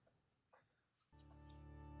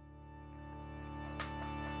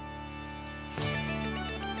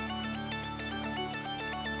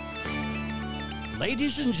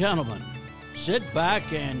Ladies and gentlemen, sit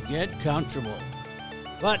back and get comfortable.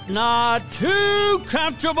 But not too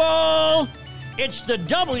comfortable! It's the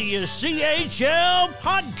Wchl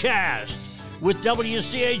Podcast with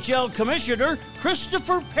Wchl Commissioner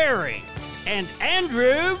Christopher Perry and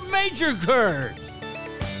Andrew Mediocre.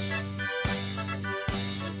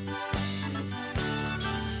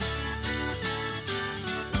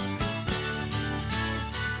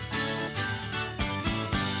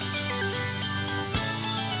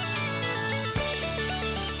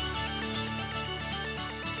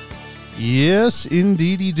 Yes,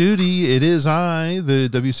 indeedy duty. It is I, the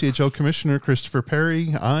WCHL Commissioner, Christopher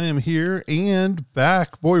Perry. I am here and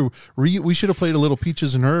back. Boy, we should have played a little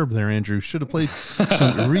Peaches and Herb there, Andrew. Should have played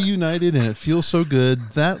some Reunited, and it feels so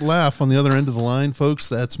good. That laugh on the other end of the line, folks,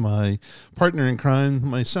 that's my partner in crime,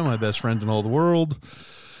 my semi-best friend in all the world,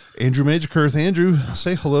 Andrew Mediocre. Andrew,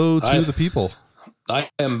 say hello to the people.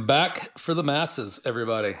 I am back for the masses,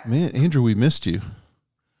 everybody. Man, Andrew, we missed you.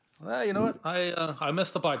 Well, you know what? I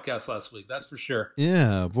missed the podcast last week. That's for sure.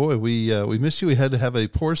 Yeah, boy, we missed you. We had to have a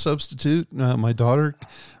poor substitute. My daughter,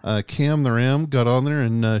 Cam the Ram, got on there,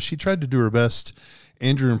 and she tried to do her best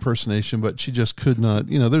Andrew impersonation, but she just could not.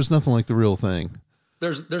 You know, there's nothing like the real thing.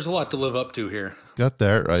 There's a lot to live up to here. Got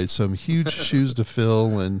that right. Some huge shoes to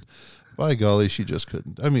fill, and by golly, she just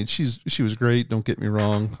couldn't. I mean, she was great. Don't get me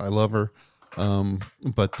wrong. I love her,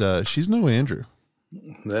 but she's no Andrew.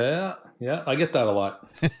 Yeah, I get that a lot.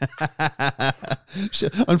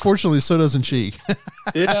 Unfortunately, so doesn't she.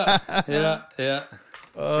 Yeah.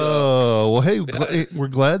 Oh, well, hey, we're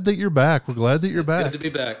glad that you're back. We're glad that you're back. It's good to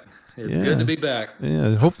be back. It's good to be back.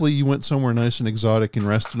 Yeah, hopefully you went somewhere nice and exotic and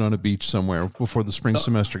rested on a beach somewhere before the spring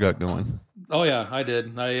semester got going. Oh, yeah, I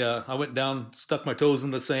did. I went down, stuck my toes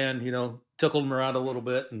in the sand, tickled them around a little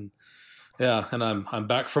bit, and yeah, and I'm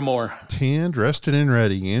back for more. Tanned, rested, and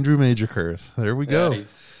ready. Andrew Mediocre. There we go. Hey,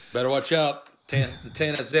 better watch out. The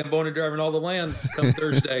tan has Zamboni driving all the land come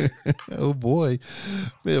Thursday. Oh, boy.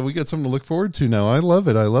 Man, we got something to look forward to now. I love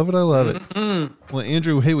it. Mm-hmm. Well,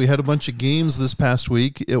 Andrew, hey, we had a bunch of games this past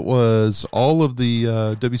week. It was all of the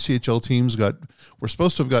WCHL teams were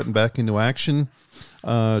supposed to have gotten back into action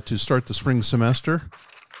to start the spring semester.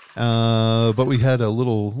 But we had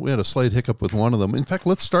a slight hiccup with one of them. In fact,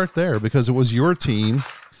 let's start there because it was your team.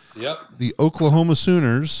 Yep. The Oklahoma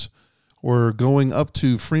Sooners were going up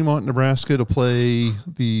to Fremont, Nebraska to play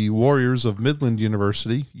the Warriors of Midland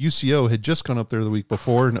University. UCO had just gone up there the week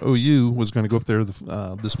before, and OU was going to go up there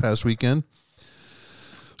this past weekend.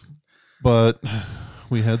 But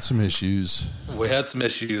we had some issues. Yep.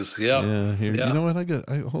 Yeah. Here, yep. You know what?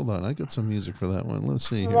 Hold on. I got some music for that one. Let's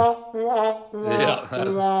see here.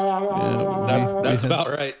 That's about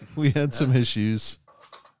right. We had some issues.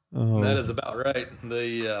 Oh. That is about right.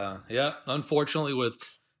 Unfortunately, with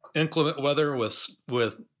inclement weather,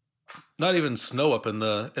 with not even snow up in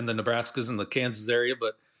the Nebraskas and the Kansas area,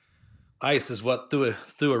 but ice is what threw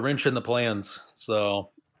a wrench in the plans. So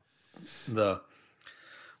the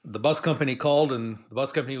bus company called, and the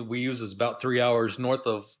bus company we use is about 3 hours north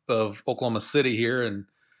of Oklahoma City here, and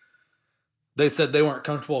they said they weren't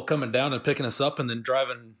comfortable coming down and picking us up and then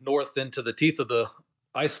driving north into the teeth of the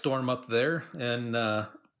ice storm up there, and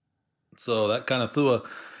so that kind of threw a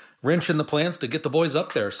wrench in the plans to get the boys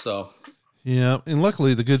up there. So, yeah, and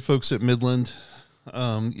luckily the good folks at Midland,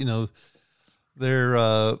 Midland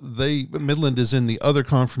is in the other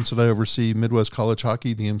conference that I oversee, Midwest College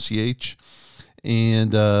Hockey, the MCH,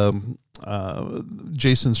 and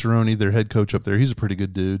Jason Cerrone, their head coach up there, he's a pretty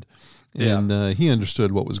good dude, and he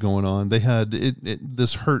understood what was going on. They had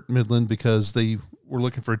this hurt Midland because they were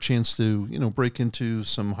looking for a chance to, break into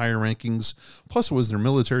some higher rankings. Plus, it was their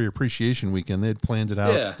military appreciation weekend. They had planned it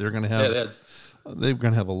out. Yeah. They're going to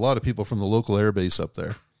have a lot of people from the local air base up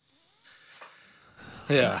there.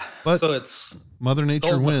 Yeah, but so it's Mother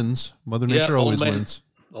Nature wins. Mother Nature always wins.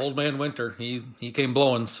 Old man Winter, he came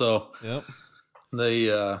blowing. So yep. And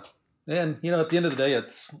at the end of the day,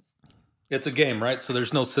 it's a game, right? So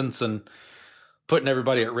there's no sense in putting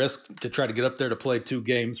everybody at risk to try to get up there to play 2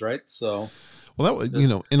 games, right? So. Well, that was,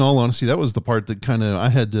 in all honesty, that was the part that kind of I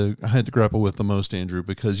had to grapple with the most, Andrew,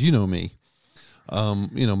 because you know me.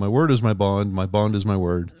 My word is my bond. My bond is my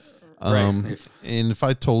word. Right. And if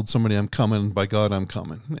I told somebody I'm coming, by God, I'm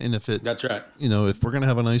coming. And that's right. If we're going to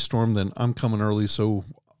have an ice storm, then I'm coming early. So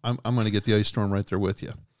I'm going to get the ice storm right there with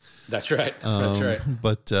you. That's right. That's right.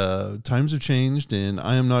 But times have changed, and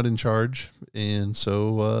I am not in charge. And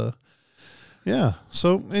so, yeah.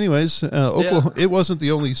 So, anyways, Oklahoma. It wasn't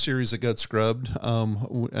the only series that got scrubbed.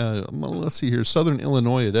 Let's see here. Southern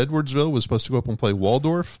Illinois at Edwardsville was supposed to go up and play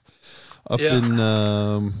Waldorf up in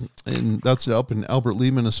that's up in Albert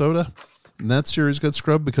Lee, Minnesota. And that series got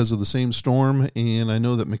scrubbed because of the same storm. And I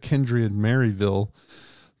know that McKendree and Maryville,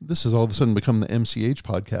 this has all of a sudden become the MCH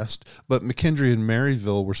podcast, but McKendree and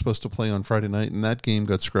Maryville were supposed to play on Friday night, and that game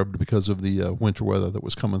got scrubbed because of the winter weather that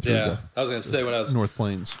was coming through I was going to say when I was North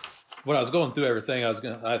Plains. When I was going through everything, I was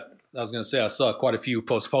going to say I saw quite a few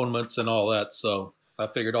postponements and all that. So I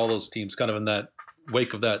figured all those teams kind of in that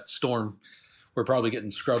wake of that storm were probably getting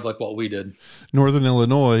scrubbed like what we did. Northern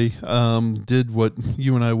Illinois did what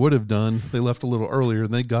you and I would have done. They left a little earlier,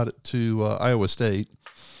 and they got it to Iowa State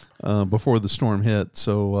before the storm hit.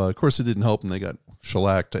 So, of course, it didn't help, and they got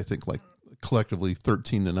shellacked, I think, like collectively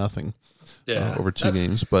 13-0 over two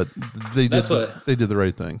games. But they did the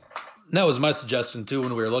right thing. That was my suggestion, too,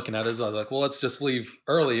 when we were looking at it. I was like, well, let's just leave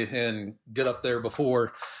early and get up there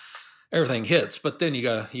before everything hits. But then you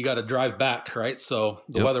got to drive back, right? So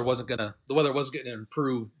the weather wasn't going to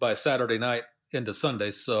improve by Saturday night into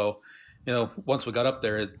Sunday. So, once we got up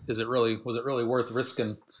there, was it really worth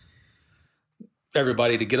risking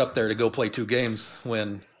everybody to get up there to go play two games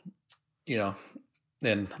when,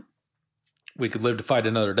 and we could live to fight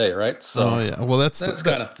another day, right? So, well,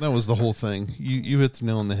 that was the whole thing. You hit the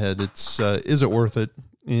nail on the head. It's is it worth it?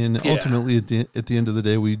 And ultimately, at the end of the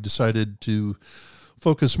day, we decided to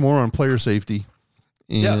focus more on player safety.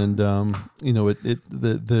 And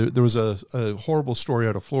there was a horrible story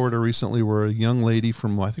out of Florida recently where a young lady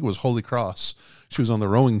from, I think it was Holy Cross, she was on the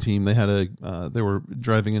rowing team. They were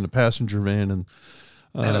driving in a passenger van and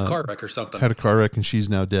had a car wreck or something. Had a car wreck, and she's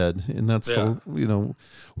now dead. And that's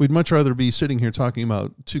we'd much rather be sitting here talking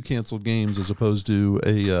about two canceled games as opposed to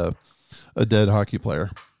a dead hockey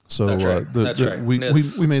player. So that's right. We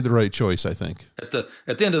made the right choice, I think. At the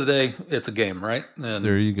end of the day, it's a game, right? And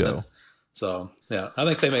there you go. So I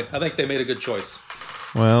think they made a good choice.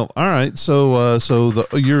 Well, all right. So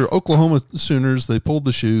your Oklahoma Sooners, they pulled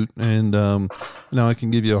the chute, and now I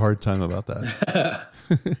can give you a hard time about that.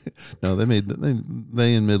 No, they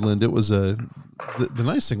in Midland. It was the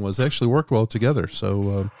nice thing was they actually worked well together.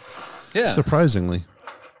 So surprisingly.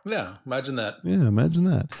 Yeah, imagine that. Yeah, imagine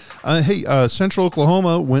that. Hey, Central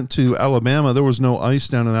Oklahoma went to Alabama. There was no ice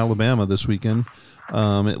down in Alabama this weekend.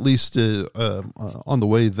 At least on the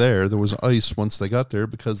way there was ice once they got there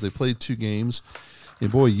because they played two games.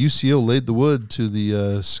 And boy, UCO laid the wood to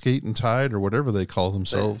the Skating Tide or whatever they call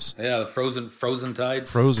themselves. The frozen tide.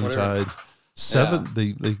 Frozen whatever. Tide.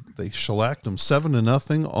 They shellacked them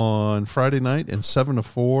 7-0 on Friday night and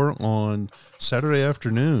 7-4 on Saturday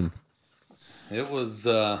afternoon. It was.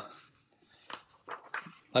 I've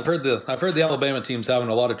heard the Alabama team's having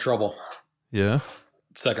a lot of trouble. Yeah.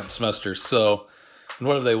 Second semester. So, and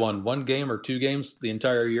what have they won? One game or two games the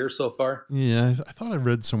entire year so far? Yeah, I thought I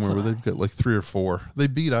read somewhere where they've got like 3 or 4. They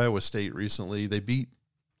beat Iowa State recently. They beat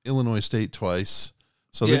Illinois State twice.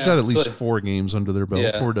 So they've got at least 4 games under their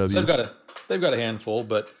belt. 4 W's. So they've got a handful,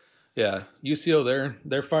 but yeah, UCO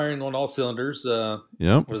they're firing on all cylinders. What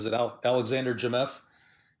is it? Alexander Jameff.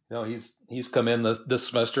 He's come in this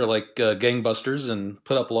semester like gangbusters and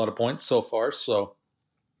put up a lot of points so far. So,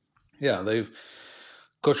 yeah,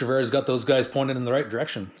 Coach Rivera's got those guys pointed in the right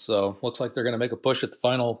direction. So, looks like they're going to make a push at the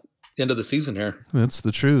final end of the season here. That's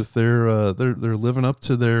the truth. They're living up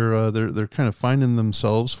to they're kind of finding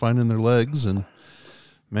themselves, finding their legs, and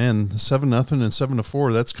man, 7-0 and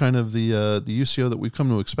 7-4. That's kind of the UCO that we've come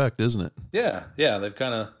to expect, isn't it? Yeah.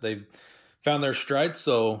 They've found their stride.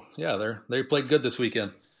 So yeah, they played good this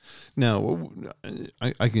weekend. Now,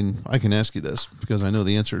 I can ask you this because I know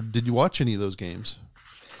the answer. Did you watch any of those games?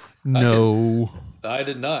 No. I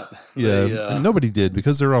did not. Yeah, nobody did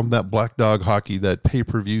because they're on that Black Dog Hockey, that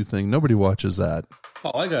pay-per-view thing. Nobody watches that.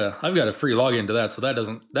 Oh, I've got a free login to that, so that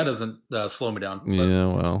doesn't slow me down. But.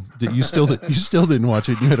 Yeah, well, you still didn't watch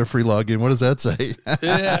it. You had a free login. What does that say?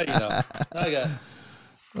 Yeah,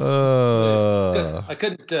 I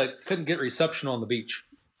couldn't get reception on the beach.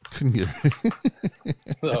 Couldn't get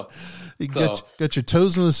so you got your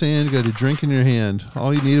toes in the sand, got a drink in your hand.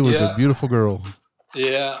 All you needed was a beautiful girl.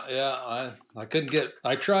 Yeah. I couldn't get.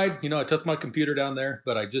 I tried. I took my computer down there,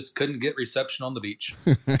 but I just couldn't get reception on the beach.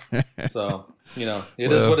 So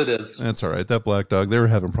it is what it is. That's all right. That Black Dog, they were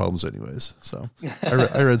having problems anyways. So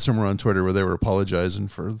I read somewhere on Twitter where they were apologizing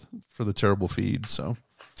for the terrible feed. So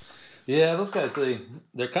yeah, those guys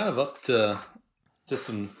they're kind of up to just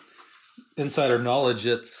some insider knowledge.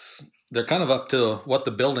 They're kind of up to what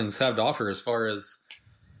the buildings have to offer as far as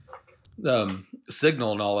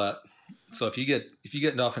signal and all that. So if you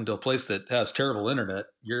get off into a place that has terrible internet,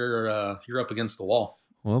 you're up against the wall.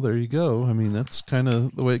 Well, there you go. I mean, that's kind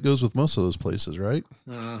of the way it goes with most of those places, right?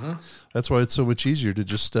 Mm-hmm. That's why it's so much easier to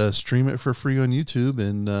just stream it for free on YouTube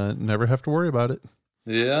and never have to worry about it.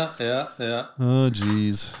 Yeah. Oh,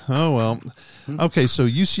 geez. Oh, well. Okay, so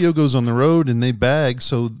UCO goes on the road and they bag.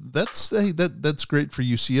 So that's great for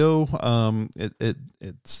UCO.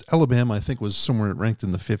 It's Alabama, I think, was somewhere ranked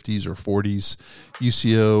in the 50s or 40s.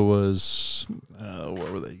 UCO was,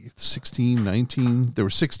 what were they, 16, 19? They were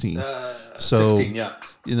 16. So, 16, yeah.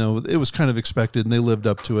 It was kind of expected, and they lived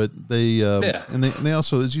up to it. And they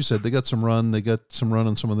also, as you said, they got some run. They got some run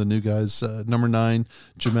on some of the new guys. Number 9,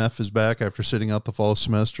 Jamef is back after sitting out the fall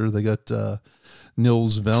semester. They got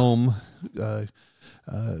Nils Velm.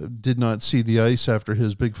 Did not see the ice after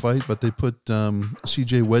his big fight, but they put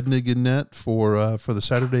CJ Wednig in net for the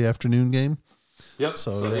Saturday afternoon game. Yep.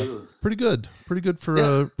 So pretty good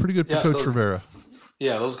for Coach Rivera.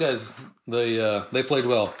 Yeah, those guys they played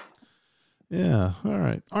well. Yeah. All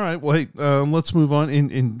right. Well, hey, let's move on.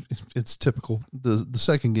 In it's typical. The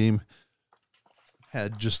second game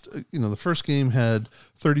had just the first game had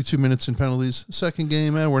 32 minutes in penalties. Second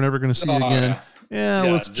game, we're never going to see it again.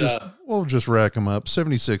 Yeah, we'll just rack them up.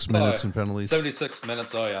 76 minutes in penalties. 76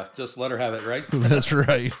 minutes. Oh yeah, just let her have it, right? That's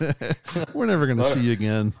right. We're never going to see you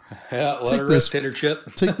again. Yeah, let her rip, tater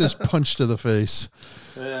chip. Take this punch to the face.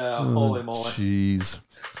 Yeah, holy moly. Jeez.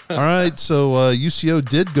 All right, so UCO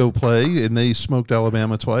did go play, and they smoked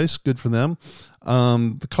Alabama twice. Good for them.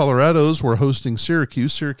 The Colorados were hosting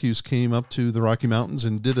Syracuse. Syracuse came up to the Rocky Mountains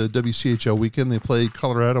and did a WCHL weekend. They played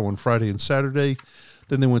Colorado on Friday and Saturday.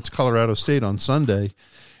 Then they went to Colorado State on Sunday.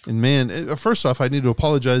 And, man, first off, I need to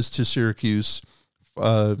apologize to Syracuse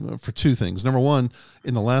for two things. Number one,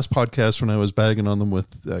 in the last podcast when I was bagging on them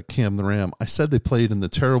with Cam the Ram, I said they played in the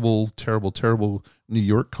terrible New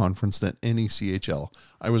York conference, that NECHL.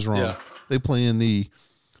 I was wrong. Yeah. They play in the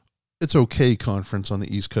It's Okay conference on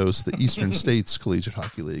the East Coast, the Eastern States Collegiate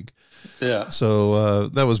Hockey League. Yeah. So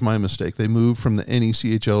that was my mistake. They moved from the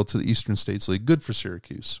NECHL to the Eastern States League. Good for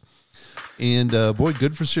Syracuse. And, boy,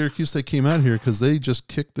 good for Syracuse they came out here because they just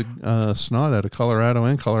kicked the snot out of Colorado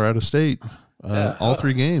and Colorado State all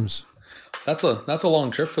 3 games. That's a long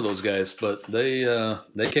trip for those guys, but they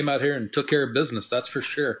came out here and took care of business, that's for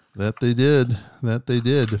sure. That they did.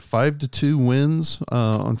 5-2 wins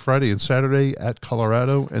on Friday and Saturday at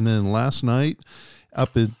Colorado. And then last night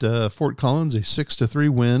up at Fort Collins, a 6-3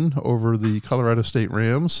 win over the Colorado State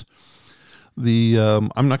Rams.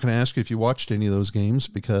 I'm not going to ask you if you watched any of those games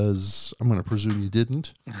because I'm going to presume you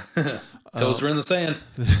didn't. Toes were in the sand.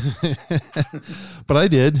 But I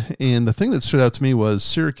did, and the thing that stood out to me was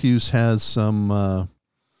Syracuse has some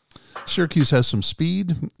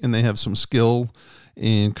speed and they have some skill.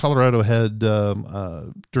 And Colorado had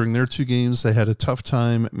during their 2 games they had a tough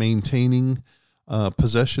time maintaining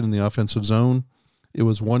possession in the offensive zone. It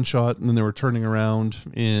was one shot, and then they were turning around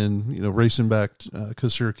and racing back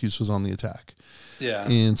because Syracuse was on the attack. Yeah,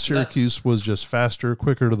 and Syracuse was just faster,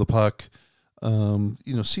 quicker to the puck.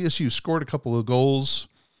 CSU scored a couple of goals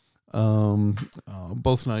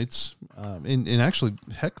both nights, and actually,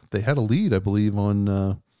 heck, they had a lead, I believe,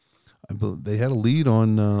 on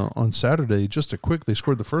Saturday. Just they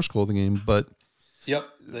scored the first goal of the game, but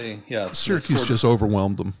Syracuse just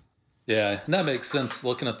overwhelmed them. Yeah, and that makes sense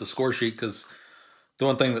looking at the score sheet because. The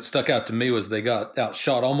one thing that stuck out to me was they got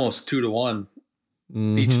outshot almost 2-1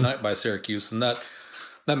 each night by Syracuse, and that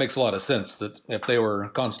makes a lot of sense. That if they were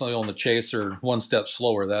constantly on the chase or one step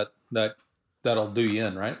slower, that'll do you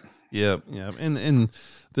in, right? Yeah, and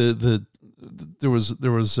there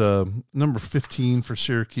was number 15 for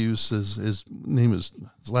Syracuse. His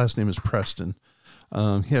last name is Preston.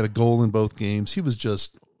 He had a goal in both games. He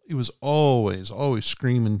was always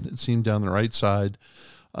screaming. It seemed down the right side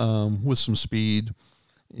with some speed.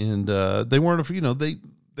 And they weren't,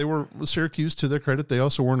 they were Syracuse, to their credit. They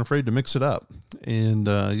also weren't afraid to mix it up. And,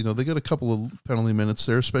 they got a couple of penalty minutes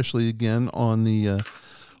there, especially again on the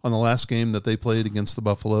last game that they played against the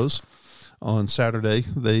Buffaloes on Saturday.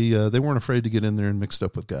 They weren't afraid to get in there and mixed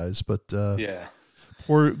up with guys. But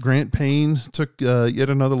poor Grant Payne took yet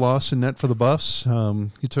another loss in net for the Buffs.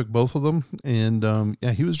 He took both of them. And,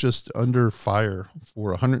 he was just under fire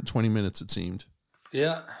for 120 minutes, it seemed.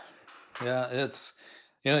 Yeah, it's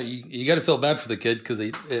you got to feel bad for the kid because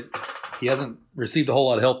he hasn't received a whole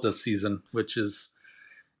lot of help this season, which is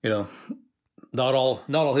not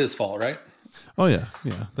all his fault, right? Oh yeah.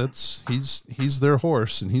 He's their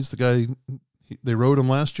horse, and he's the guy. They rode him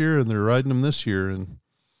last year, and they're riding him this year, and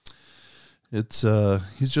it's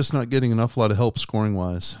he's just not getting enough lot of help scoring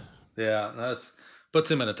wise. Yeah,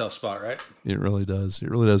 puts him in a tough spot, right? It really does.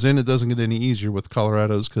 And it doesn't get any easier with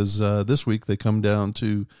Colorado's because this week they come down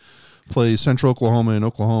to play Central Oklahoma and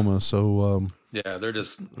Oklahoma. So they're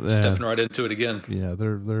just stepping right into it again. Yeah,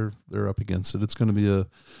 they're up against it. It's going to be a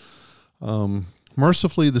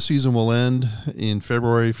mercifully, the season will end in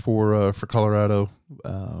February for Colorado.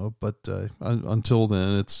 But until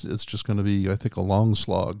then, it's just going to be, I think, a long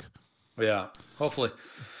slog. Yeah, hopefully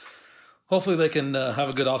they can have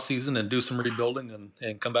a good off season and do some rebuilding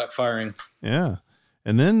and come back firing. Yeah.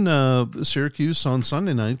 And then Syracuse on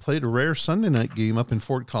Sunday night played a rare Sunday night game up in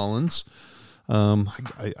Fort Collins.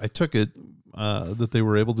 I took it that they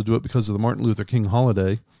were able to do it because of the Martin Luther King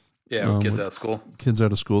holiday. Yeah, kids out of school. Kids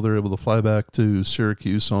out of school, they're able to fly back to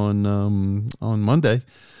Syracuse on Monday.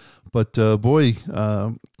 But boy,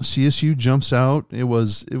 CSU jumps out. It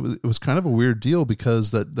was kind of a weird deal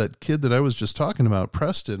because that kid that I was just talking about,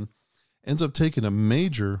 Preston, ends up taking a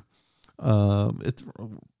major.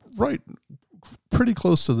 Pretty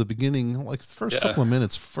close to the beginning, like the first couple of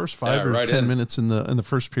minutes, first 5 or 10 minutes in the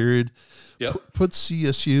first period. Yep. Put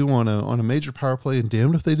CSU on a major power play, and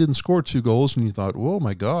damned if they didn't score 2 goals. And you thought, "Whoa,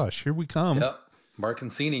 my gosh, here we come!" Yep.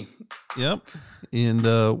 Marcancini. Yep. And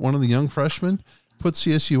one of the young freshmen put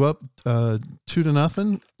CSU up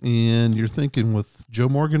 2-0, and you're thinking with Joe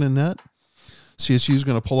Morgan in net, CSU is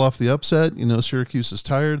going to pull off the upset. Syracuse is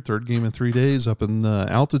tired, 3rd game in 3 days up in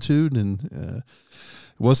altitude, and it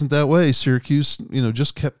wasn't that way. Syracuse,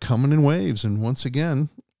 just kept coming in waves, and once again,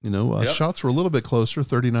 shots were a little bit closer,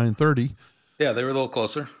 39-30. Yeah, they were a little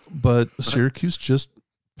closer, but Syracuse just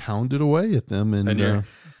pounded away at them, and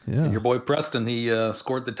your boy Preston, he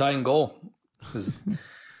scored the tying goal.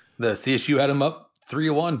 The CSU had him up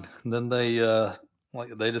 3-1, and then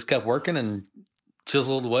they just kept working and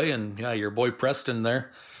chiseled away, and your boy Preston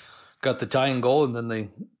there got the tying goal, and then they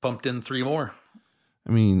pumped in 3 more.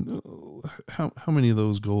 I mean, how many of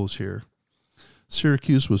those goals here?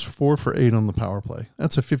 Syracuse was 4 for 8 on the power play.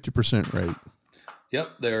 That's a 50% rate.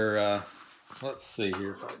 Yep, they're let's see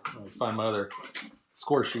here if I can find my other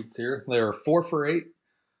score sheets here. They were 4 for 8,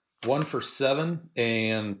 1 for 7,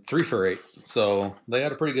 and 3 for 8. So they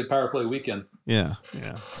had a pretty good power play weekend. Yeah.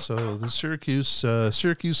 So the Syracuse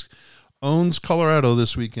owns Colorado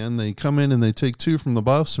this weekend. They come in and they take 2 from the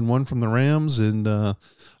Buffs and 1 from the Rams, and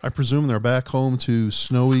I presume they're back home to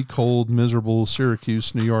snowy, cold, miserable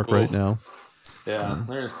Syracuse, New York right now. Yeah,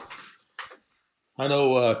 I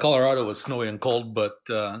know Colorado was snowy and cold, but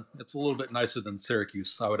it's a little bit nicer than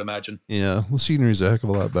Syracuse, I would imagine. Yeah, the scenery is a heck of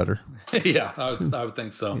a lot better. Yeah, I would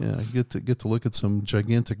think so. Yeah, you get to look at some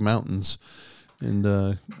gigantic mountains,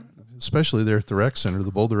 and especially there at the rec center,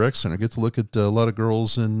 the Boulder Rec Center, get to look at a lot of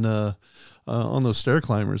girls and on those stair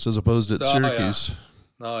climbers as opposed to at Syracuse.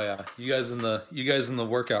 Oh yeah, you guys in the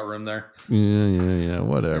workout room there. Yeah,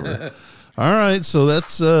 whatever. All right, so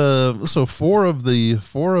that's so 4 of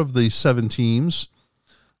the 7 teams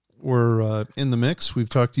were in the mix. We've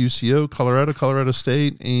talked UCO, Colorado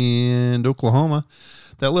State, and Oklahoma.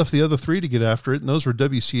 That left the other 3 to get after it, and those were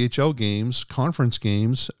WCHL games, conference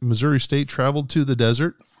games. Missouri State traveled to the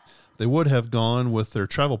desert. They would have gone with their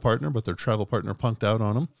travel partner, but their travel partner punked out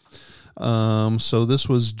on them. So this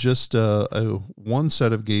was just one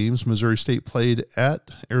set of games. Missouri State played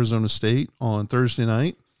at Arizona State on Thursday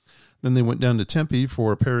night. Then they went down to Tempe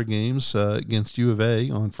for a pair of games against U of A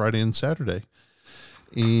on Friday and Saturday.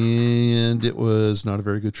 And it was not a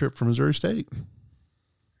very good trip for Missouri State.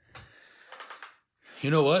 You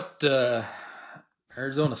know what?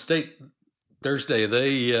 Arizona State, Thursday,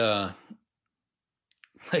 they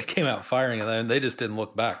came out firing, and they just didn't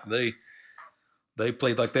look back. They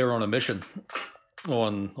played like they were on a mission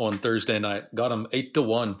on Thursday night. Got them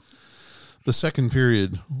 8-1. The second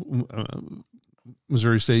period,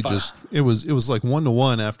 Missouri State it was like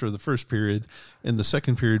 1-1 after the first period. In the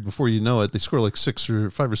second period, before you know it, they scored like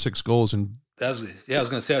 5 or 6 goals. And I was going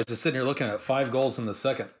to say, I was just sitting here looking at 5 goals in the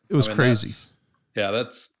second. It was crazy.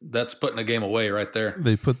 That's putting a game away right there.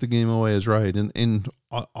 They put the game away is right, and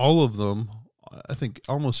all of them, I think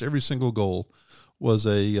almost every single goal was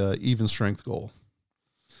a even strength goal.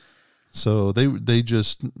 So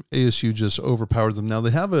ASU just overpowered them. Now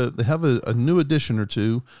they have a new addition or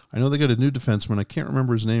 2. I know they got a new defenseman. I can't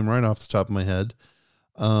remember his name right off the top of my head.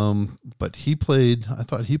 But I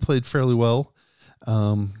thought he played fairly well.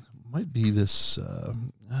 Might be this, I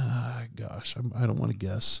don't want to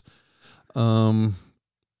guess. I'm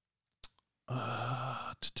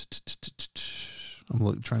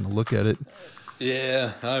trying to look at it.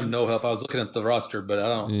 Yeah, I have no help. I was looking at the roster, but I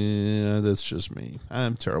don't. Yeah, that's just me.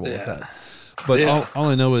 I'm terrible at that. But all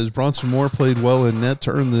I know is Bronson Moore played well in net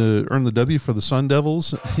to earn the W for the Sun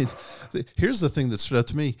Devils. Here's the thing that stood out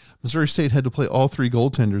to me: Missouri State had to play all 3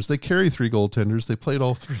 goaltenders. They carry 3 goaltenders. They played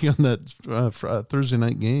all 3 on that Thursday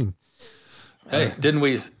night game. Hey, didn't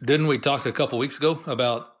we talk a couple weeks ago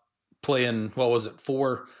about playing? What was it?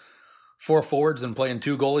 4 forwards and playing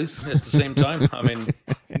 2 goalies at the same time. I mean,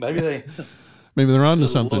 maybe they. Maybe they're on to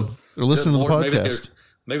something. They're listening to the podcast.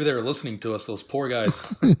 Maybe they were listening to us, those poor guys.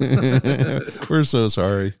 We're so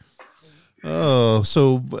sorry. Oh,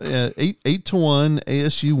 so 8-1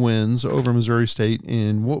 ASU wins over Missouri State,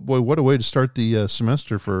 and what a way to start the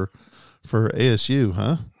semester for ASU,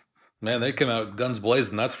 huh? Man, they came out guns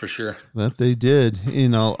blazing, that's for sure. That they did.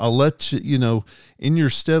 And I'll let you know, in your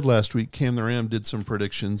stead last week, Cam the Ram did some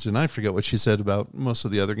predictions, and I forget what she said about most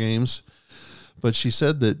of the other games, but she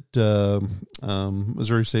said that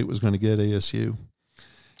Missouri State was going to get ASU.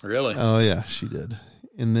 Really? Oh, yeah, she did.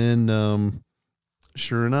 And then,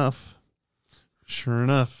 sure enough, ASU,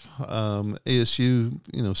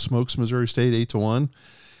 smokes Missouri State 8-1,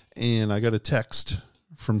 and I got a text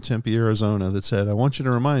from Tempe, Arizona that said, "I want you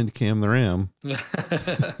to remind Cam the Ram." This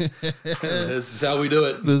is how we do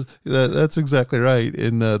it. That's exactly right.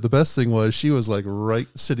 And the best thing was she was like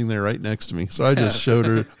sitting there right next to me. So I just showed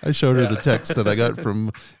her. I showed her the text that I got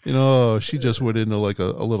from. She just went into like a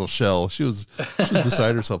little shell. She was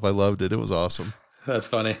beside herself. I loved it. It was awesome. That's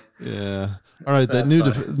funny. Yeah. All right. That new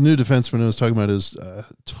defenseman I was talking about is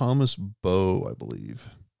Thomas Bowe, I believe.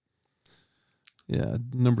 Yeah,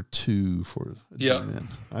 number 2 for D-man.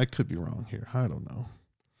 I could be wrong here. I don't know.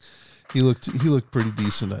 He looked pretty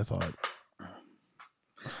decent, I thought.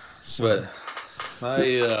 So, but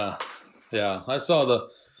I saw the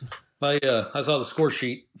score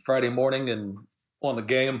sheet Friday morning and on the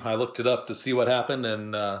game. I looked it up to see what happened,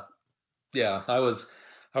 and I was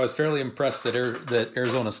fairly impressed that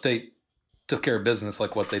Arizona State took care of business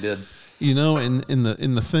like what they did. In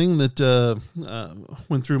the thing that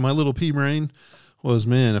went through my little pea brain was,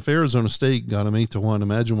 man, if Arizona State got them 8-1,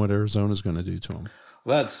 imagine what Arizona's going to do to them.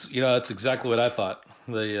 Well, that's exactly what I thought.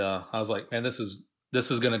 I was like, man, this is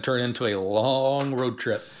going to turn into a long road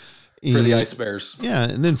trip for the Ice Bears. Yeah,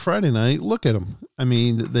 and then Friday night, look at them. I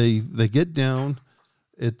mean, they get down.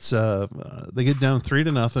 They get down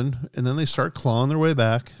 3-0, and then they start clawing their way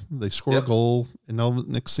back. They score a goal, and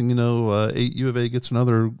next thing you know, U of A gets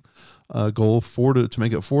another goal to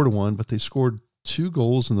make it 4-1. But they scored 2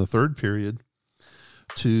 goals in the third period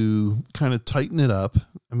to kind of tighten it up.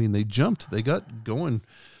 I mean, they got going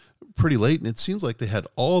pretty late, and it seems like they had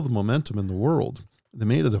all the momentum in the world. They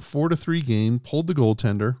made it a 4-3 game, pulled the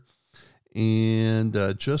goaltender, and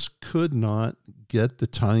just could not get the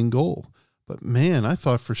tying goal. But man, I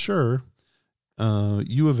thought for sure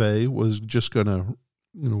U of A was just going to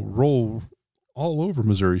roll all over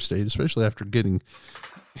Missouri State, especially after getting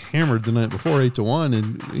hammered the night before 8-1.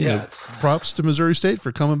 And props to Missouri State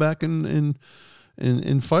for coming back and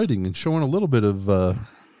fighting and showing a little bit of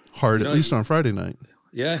heart, at least on Friday night.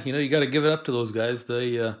 Yeah, you got to give it up to those guys.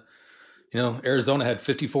 They, Arizona had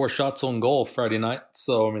 54 shots on goal Friday night,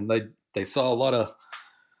 so I mean they saw a lot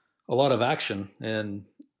of action, and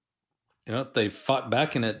they fought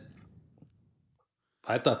back in it.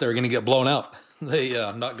 I thought they were going to get blown out.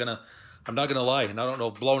 I'm not gonna lie, and I don't know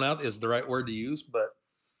if blown out is the right word to use, but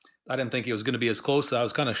I didn't think it was going to be as close. I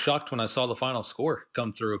was kind of shocked when I saw the final score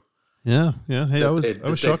come through. Yeah. Hey, I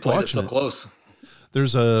was shocked watching it. So close.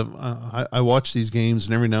 There's I watch these games,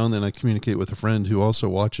 and every now and then I communicate with a friend who also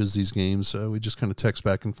watches these games. We just kind of text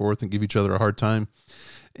back and forth and give each other a hard time.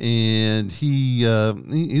 And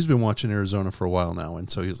he's been watching Arizona for a while now, and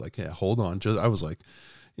so he's like, "Yeah, hold on." I was like,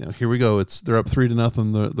 here we go. They're up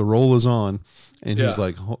 3-0. The roll is on, and he was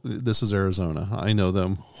like, "This is Arizona. I know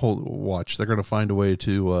them. Watch. They're going to find a way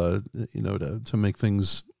to make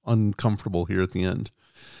things uncomfortable here at the end."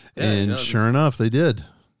 Yeah, and sure enough, they did.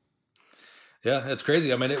 Yeah, it's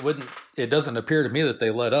crazy. I mean, it doesn't appear to me that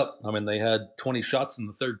they let up. I mean, they had 20 shots in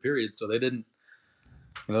the third period, so they didn't,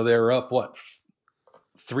 they were up,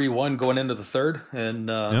 3-1 going into the third, and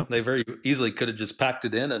they very easily could have just packed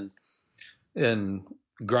it in and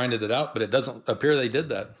grinded it out, but it doesn't appear they did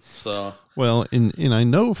that. So well, and I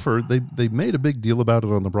know they made a big deal about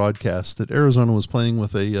it on the broadcast that Arizona was playing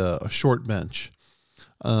with a short bench.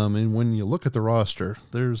 And when you look at the roster,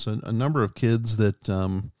 there's a number of kids that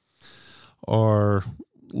are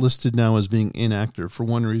listed now as being inactive for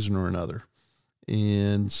one reason or another.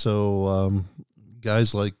 And so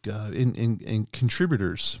guys like in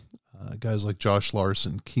contributors, guys like Josh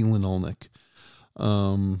Larson, Keelan Olnick.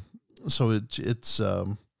 So it's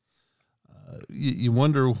you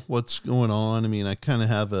wonder what's going on. I mean, I kind of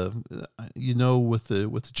have with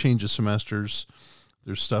the change of semesters,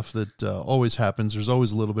 there's stuff that always happens. There's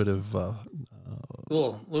always a little bit of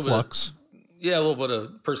flux. A little bit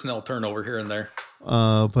of personnel turnover here and there.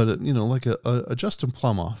 But like a Justin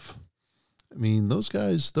Plumoff. I mean, those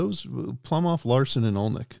guys, Plumoff, Larson, and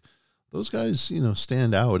Olnick, those guys,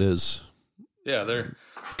 stand out as Yeah, they're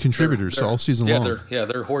contributors all season long.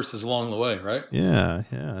 They're horses along the way, right? Yeah,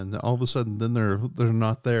 and all of a sudden, then they're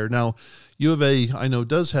not there. Now, U of A, I know,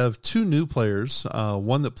 does have two new players.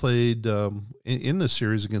 One that played in this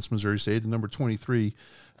series against Missouri State, number 23,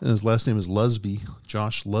 and his last name is Lusby,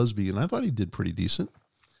 Josh Lusby, and I thought he did pretty decent.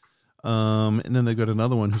 And then they've got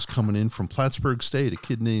another one who's coming in from Plattsburgh State, a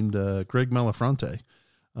kid named Greg Malafronte.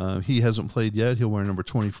 He hasn't played yet. He'll wear number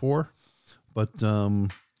 24, but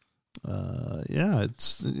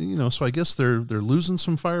it's, so I guess they're losing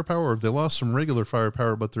some firepower, or they lost some regular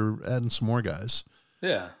firepower, but they're adding some more guys.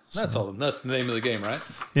 Yeah, that's all. That's the name of the game, right?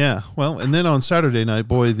 Yeah. Well, and then on Saturday night,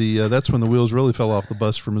 boy, that's when the wheels really fell off the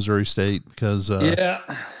bus for Missouri State, because here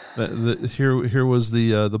was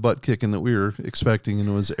the butt kicking that we were expecting, and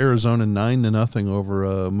it was Arizona 9-0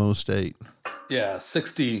 over Mo State. Yeah,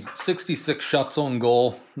 66 shots on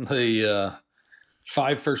goal. The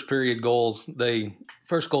 5 first period goals.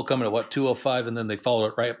 First goal coming at 2:05, and then they followed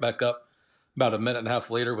it right back up about a minute and a half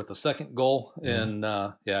later with the second goal, and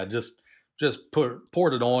just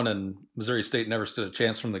poured it on, and Missouri State never stood a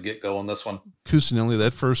chance from the get-go on this one. Cusinelli,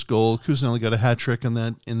 that first goal, got a hat trick in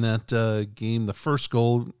that game. The first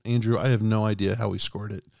goal, Andrew, I have no idea how he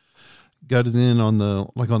scored it. Got it in on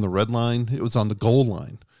the red line. It was on the goal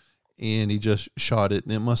line, and he just shot it,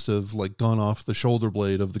 and it must have gone off the shoulder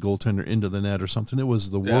blade of the goaltender into the net or something. It was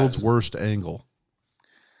the world's worst angle.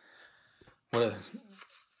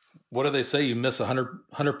 What do they say? You miss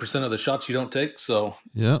 100% of the shots you don't take. So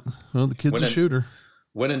yeah, well, the kid's a shooter.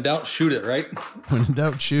 When in doubt, shoot it. Right? When in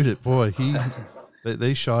doubt, shoot it. Boy,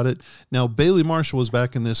 they shot it. Now Bailey Marshall was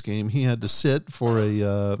back in this game. He had to sit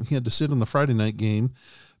on the Friday night game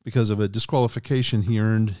because of a disqualification he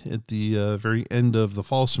earned at the very end of the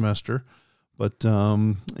fall semester. But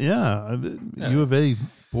U of A,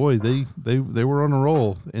 boy, they were on a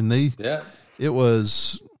roll, and it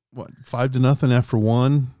was. 5-0 after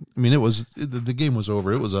one. I mean, the game was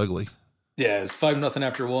over. It was ugly. Yeah, it's 5-0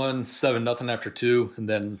 after one, 7-0 after two, and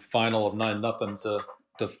then final of 9-0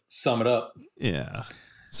 to sum it up. Yeah.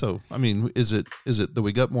 So, I mean, is it that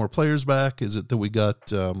we got more players back? Is it that we got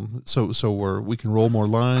so we can roll more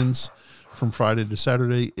lines from Friday to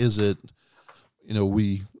Saturday? Is it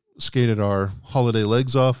we skated our holiday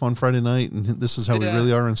legs off on Friday night, and this is how we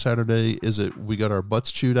really are on Saturday? Is it we got our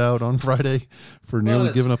butts chewed out on Friday for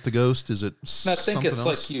nearly giving up the ghost? Is it something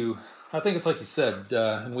else? I think it's like you said,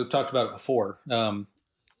 and we've talked about it before.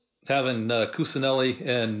 Having Cusinelli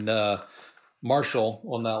and Marshall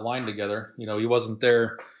on that line together, he wasn't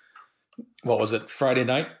there. What was it, Friday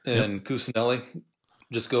night? And Cusinelli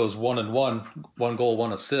just goes 1-1, 1 goal,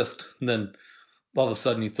 1 assist, and then all of a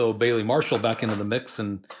sudden you throw Bailey Marshall back into the mix,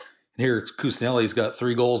 and here Cusinelli's got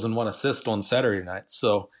 3 goals and 1 assist on Saturday night.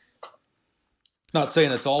 So not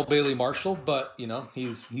saying it's all Bailey Marshall, but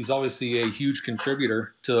he's obviously a huge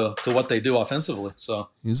contributor to what they do offensively. So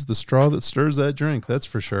he's the straw that stirs that drink, that's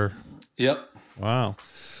for sure. Yep. Wow.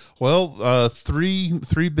 Well,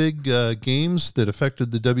 three big games that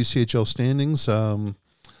affected the WCHL standings.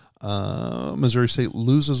 Missouri State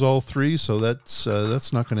loses all 3, so that's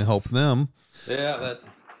not going to help them. Yeah,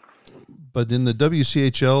 But in the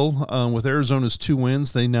WCHL, with Arizona's 2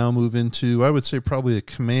 wins, they now move into, I would say, probably a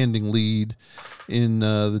commanding lead in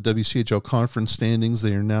the WCHL conference standings.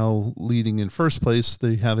 They are now leading in first place.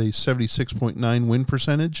 They have a 76.9 win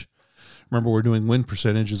percentage. Remember, we're doing win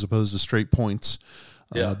percentage as opposed to straight points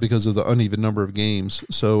because of the uneven number of games.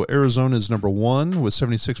 So Arizona is number 1 with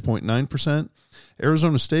 76.9%.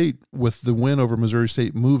 Arizona State, with the win over Missouri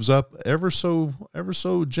State, moves up ever so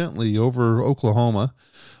gently over Oklahoma.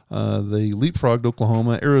 They leapfrogged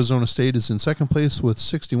Oklahoma. Arizona State is in second place with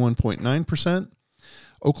 61.9%.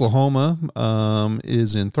 Oklahoma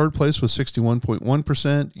is in third place with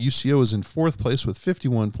 61.1%. UCO is in fourth place with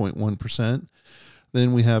 51.1%.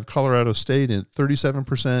 Then we have Colorado State at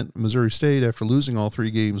 37%. Missouri State, after losing all 3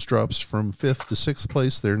 games, drops from 5th to 6th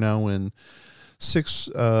place. They're now in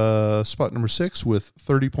spot number 6 with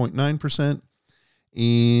 30.9%.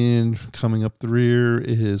 And coming up the rear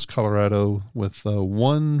is Colorado with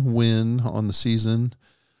 1 win on the season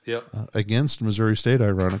against Missouri State,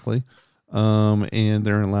 ironically. And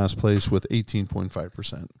they're in last place with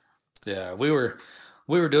 18.5%. Yeah, we were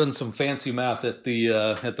doing some fancy math at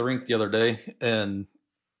the rink the other day and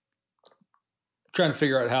trying to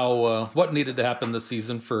figure out how what needed to happen this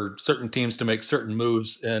season for certain teams to make certain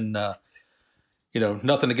moves. And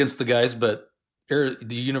nothing against the guys, but the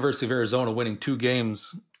University of Arizona winning 2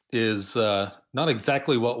 games is not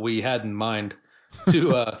exactly what we had in mind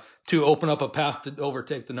to open up a path to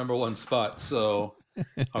overtake the number 1 spot. So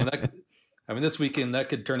I mean, this weekend that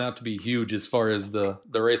could turn out to be huge as far as the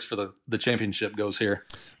race for the championship goes here.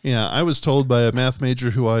 Yeah, I was told by a math major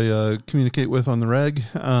who I communicate with on the reg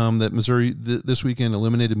that Missouri this weekend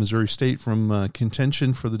eliminated Missouri State from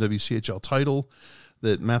contention for the WCHL title.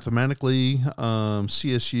 That mathematically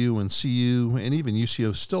CSU and CU and even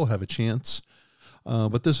UCO still have a chance.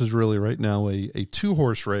 But this is really right now a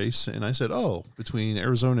 2-horse race. And I said, between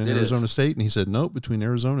Arizona and Arizona State. And he said, nope, between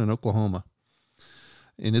Arizona and Oklahoma.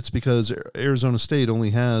 And it's because Arizona State only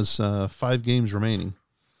has 5 games remaining.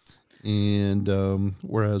 And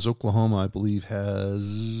whereas Oklahoma, I believe,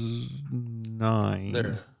 has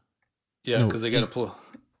 9. Yeah, because they got to pull.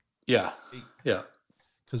 Yeah, 8. Yeah.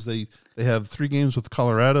 Because they have 3 games with the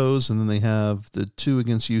Colorados, and then they have the 2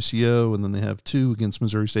 against UCO, and then they have 2 against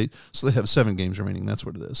Missouri State. So they have 7 games remaining. That's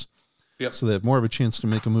what it is. Yep. So they have more of a chance to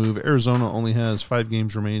make a move. Arizona only has 5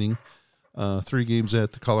 games remaining, 3 games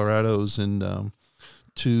at the Colorados, and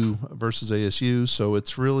 2 versus ASU. So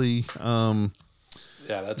it's really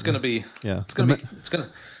that's going to be it's going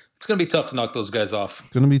to be tough to knock those guys off.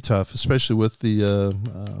 It's going to be tough, especially with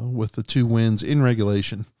the 2 wins in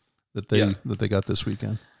regulation that they got this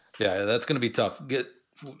weekend. Yeah, that's going to be tough.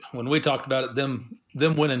 When we talked about it, them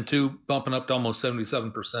winning 2, bumping up to almost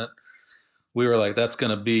 77%. We were like, that's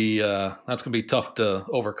going to be tough to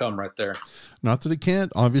overcome right there. Not that it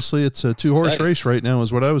can't. Obviously, it's a 2-horse race right now,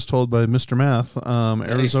 is what I was told by Mr. Math.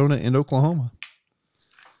 Arizona and Oklahoma.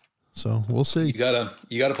 So we'll see. You gotta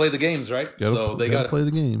play the games, right? They gotta play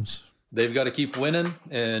the games. They've got to keep winning,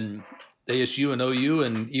 and ASU and OU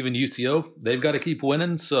and even UCO, they've got to keep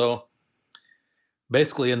winning. So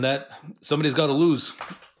basically, in that, somebody's got to lose,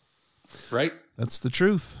 right? That's the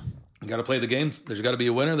truth. You got to play the games. There's got to be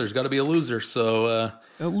a winner. There's got to be a loser. So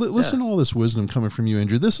listen to all this wisdom coming from you,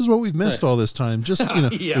 Andrew. This is what we've missed all this time. Just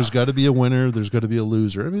there's got to be a winner. There's got to be a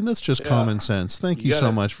loser. I mean, that's just common sense. Thank you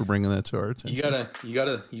so much for bringing that to our attention. You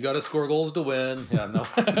gotta score goals to win. Yeah, no.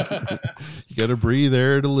 You got to breathe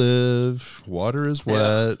air to live. Water is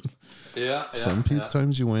wet. Yeah.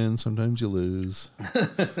 Sometimes you win, sometimes you lose.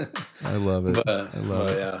 I love it. I love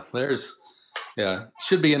it. Yeah.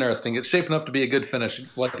 Should be interesting. It's shaping up to be a good finish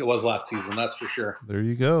like it was last season. That's for sure. There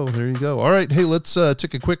you go. All right. Hey, let's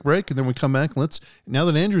take a quick break, and then we come back. Now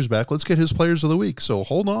that Andrew's back, let's get his players of the week. So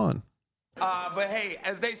hold on. But hey,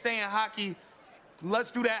 as they say in hockey,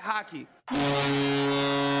 let's do that hockey.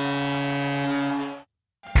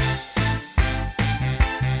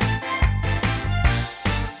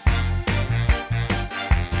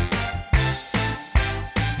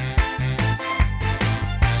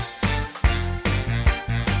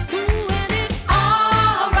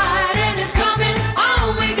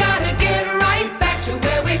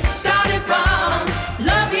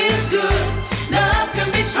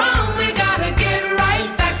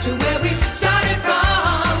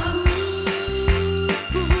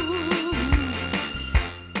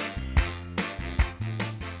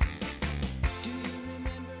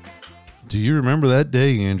 Do you remember that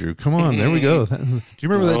day, Andrew? Come on, there we go. Do you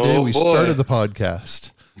remember that day we started the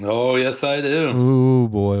podcast? Oh, yes, I do. Oh,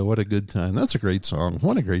 boy, what a good time. That's a great song.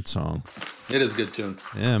 What a great song. It is a good tune.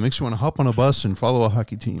 Yeah, it makes you want to hop on a bus and follow a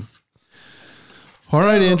hockey team. All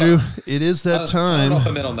right, Andrew, it is that time. I don't know if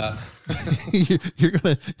I'm in on that.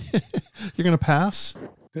 You're gonna pass?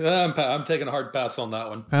 I'm taking a hard pass on that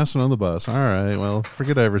one. Passing on the bus. All right, well,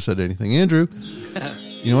 forget I ever said anything. Andrew,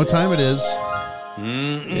 you know what time it is?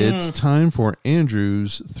 It's time for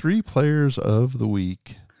Andrew's 3 players of the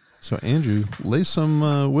week. So, Andrew, lay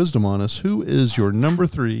some wisdom on us. Who is your number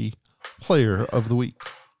 3 player of the week?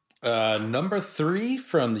 Number 3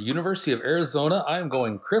 from the University of Arizona, I'm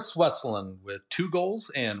going Chris Wesleyan with 2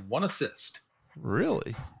 goals and 1 assist.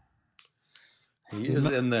 Really? He is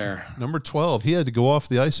in there. Number 12. He had to go off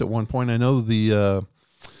the ice at one point. I know the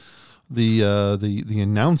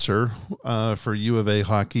announcer for U of A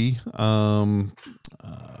hockey,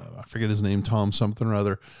 I forget his name, Tom something or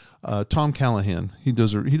other, Tom Callahan. He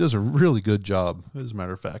does a really good job, as a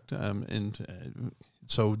matter of fact.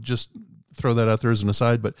 So just throw that out there as an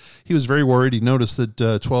aside. But he was very worried. He noticed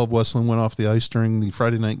that 12 Wesleyan went off the ice during the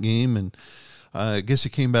Friday night game, and I guess he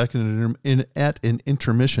came back at an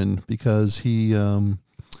intermission because he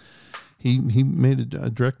made a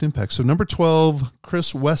direct impact. So number 12,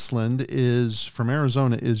 Chris Wesleyan is from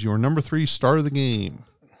Arizona, is your number 3 star of the game.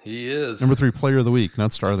 He is. Number 3 player of the week,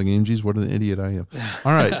 not star of the game. Geez, what an idiot I am.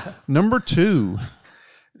 All right. Number 2.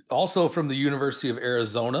 Also from the University of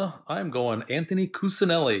Arizona, I'm going Anthony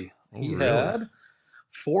Cusinelli. He had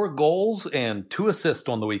 4 goals and 2 assists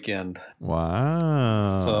on the weekend.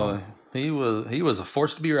 Wow. So he was a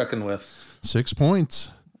force to be reckoned with. 6 points.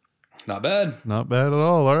 Not bad. Not bad at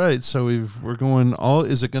all. All right, so we're going all.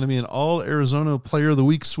 Is it going to be an all Arizona Player of the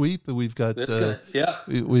Week sweep? We've got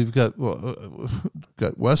we've got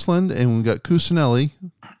got Westland and we've got Cusinelli.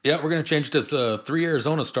 Yeah, we're going to change to the 3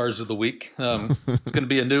 Arizona Stars of the Week. It's going to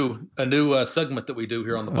be a new segment that we do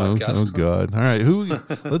here on the podcast. Oh God! All right,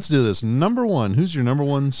 let's do this. Number one, who's your number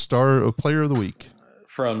one star of Player of the Week?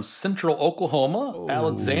 From Central Oklahoma,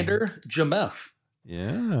 Alexander Jameff.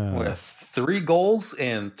 Yeah. With 3 goals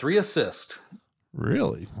and 3 assists.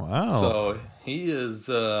 Really? Wow. So he has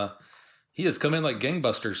come in like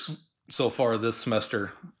gangbusters so far this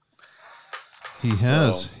semester. He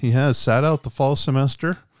has sat out the fall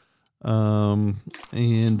semester, and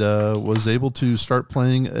was able to start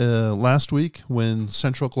playing last week when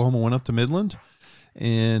Central Oklahoma went up to Midland,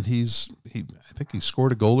 and I think he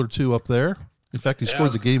scored a goal or 2 up there. In fact, he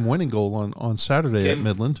scored the game-winning goal on Saturday at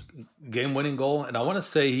Midland. Game-winning goal, and I want to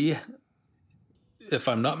say if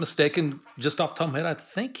I'm not mistaken, just off the top of my head, I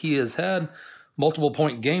think he has had multiple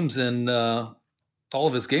point games in all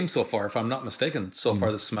of his games so far, if I'm not mistaken, so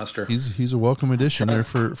far this semester. He's a welcome addition there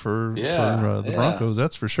for the Broncos,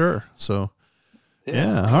 that's for sure. So,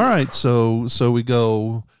 yeah. All right, so we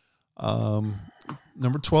go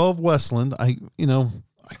number 12, Westland. I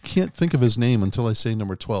can't think of his name until I say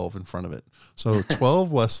number 12 in front of it. So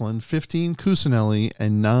 12 Westland, 15 Cusinelli,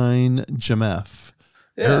 and 9 Jameff.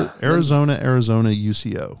 Yeah. Arizona,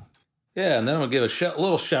 UCO. Yeah, and then I'm going to give a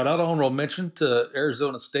little shout-out, honorable mention to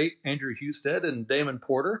Arizona State, Andrew Husted and Damon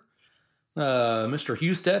Porter. Mr.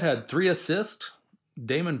 Husted had 3 assists.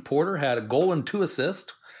 Damon Porter had a goal and 2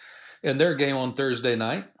 assists in their game on Thursday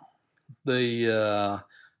night. The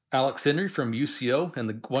Alex Henry from UCO, in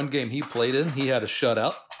the one game he played in, he had a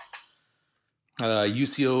shutout.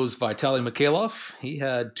 UCO's Vitaly Mikhailov, he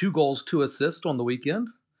had 2 goals, 2 assists on the weekend.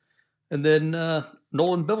 And then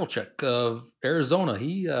Nolan Bivelchek of Arizona,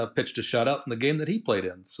 he pitched a shutout in the game that he played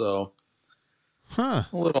in. So, a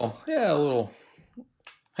little,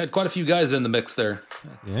 had quite a few guys in the mix there.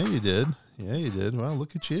 Yeah, you did. Well,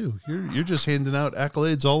 look at you. You're just handing out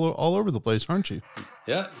accolades all over the place, aren't you?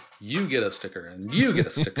 Yeah, you get a sticker, and you get a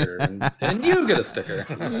sticker, and you get a sticker.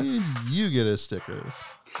 And you get a sticker.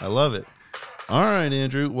 I love it. All right,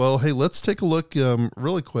 Andrew. Well, hey, let's take a look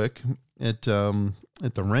really quick at the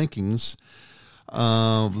rankings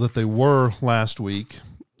that they were last week.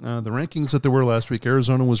 The rankings that they were last week,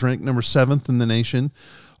 Arizona was ranked number 7th in the nation.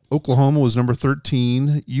 Oklahoma was number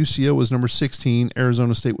 13. UCO was number 16.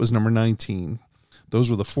 Arizona State was number 19. Those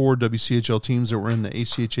were the 4 WCHL teams that were in the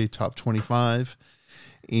ACHA top 25.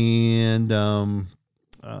 And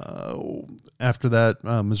after that,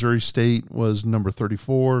 Missouri State was number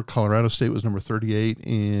 34, Colorado State was number 38,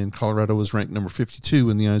 and Colorado was ranked number 52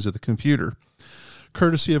 in the eyes of the computer.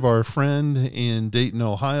 Courtesy of our friend in Dayton,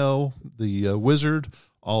 Ohio, the Wizard,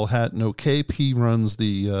 all hat, no cape. He runs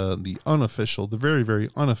the unofficial, the very, very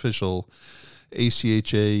unofficial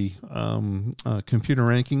ACHA computer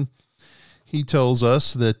ranking. He tells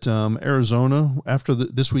us that Arizona, after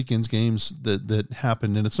this weekend's games that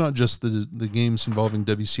happened, and it's not just the games involving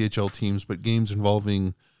WCHL teams, but games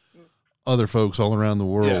involving other folks all around the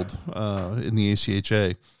world in the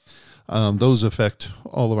ACHA. Those affect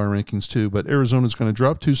all of our rankings too. But Arizona's going to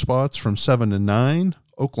drop 2 spots from 7 to 9.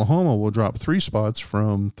 Oklahoma will drop 3 spots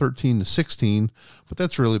from 13 to 16. But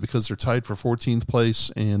that's really because they're tied for 14th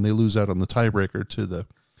place, and they lose out on the tiebreaker to the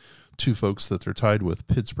 2 folks that they're tied with,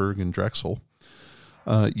 Pittsburgh and Drexel.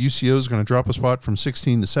 UCO is going to drop a spot from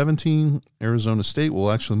 16 to 17. Arizona State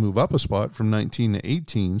will actually move up a spot from 19 to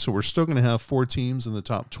 18. So we're still going to have 4 teams in the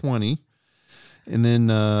top 20. And then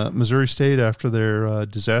Missouri State, after their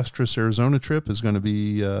disastrous Arizona trip, is going to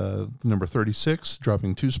be number 36,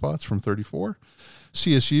 dropping 2 spots from 34.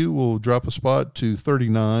 CSU will drop a spot to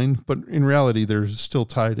 39, but in reality, they're still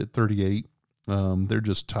tied at 38. They're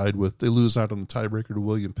just tied with, they lose out on the tiebreaker to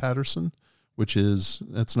William Patterson,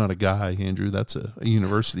 that's not a guy, Andrew. That's a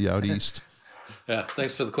university out east. Yeah,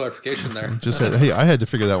 thanks for the clarification there. I had to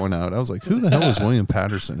figure that one out. I was like, who the hell is William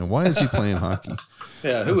Patterson, and why is he playing hockey?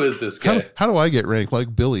 Yeah, who is this guy? How do I get ranked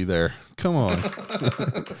like Billy there? Come on.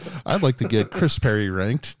 I'd like to get Chris Perry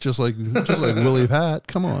ranked, just like Willie Pat.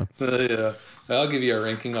 Come on. Yeah, I'll give you a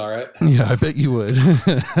ranking, all right. Yeah, I bet you would.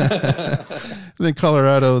 Then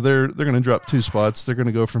Colorado, they're going to drop 2 spots. They're going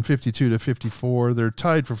to go from 52 to 54. They're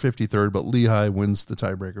tied for 53rd, but Lehigh wins the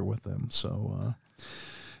tiebreaker with them. So,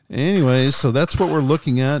 anyways, so that's what we're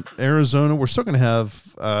looking at. Arizona, we're still going to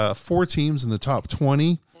have 4 teams in the top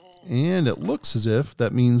 20. And it looks as if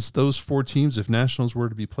that means those 4 teams, if Nationals were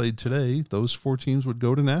to be played today, those 4 teams would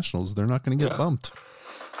go to Nationals. They're not going to get bumped.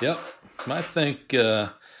 Yep. I think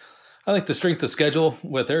the strength of schedule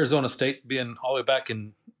with Arizona State being all the way back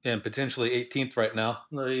in and potentially 18th right now.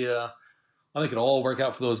 I think it'll all work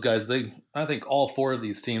out for those guys. I think all 4 of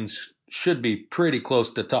these teams should be pretty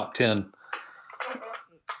close to top 10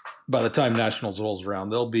 by the time Nationals rolls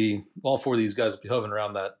around. All 4 of these guys will be hovering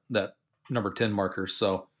around that number 10 marker.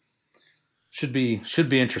 So should be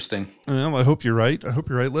interesting. Well, I hope you're right.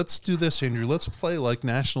 Let's do this, Andrew. Let's play like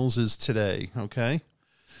Nationals is today. Okay.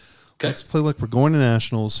 Let's play like we're going to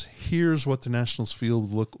Nationals. Here's what the Nationals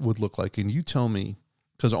field would look like, and you tell me,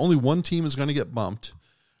 because only one team is going to get bumped,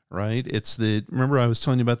 right? Remember I was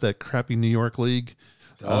telling you about that crappy New York league.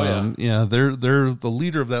 Oh yeah. They're the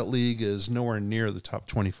leader of that league is nowhere near the top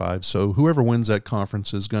 25. So whoever wins that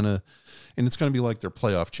conference is gonna, and it's gonna be like their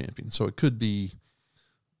playoff champion. So it could be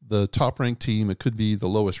the top ranked team, it could be the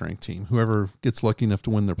lowest ranked team, whoever gets lucky enough to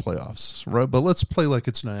win their playoffs, right? But let's play like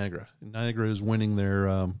it's Niagara. Niagara is winning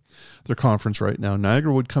their conference right now.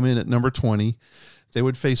 Niagara would come in at number 20. They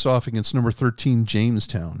would face off against number 13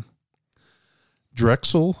 Jamestown.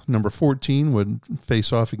 Drexel, number 14, would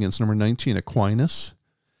face off against number 19 Aquinas.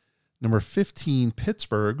 Number 15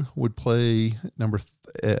 Pittsburgh would play number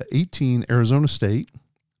 18 Arizona State.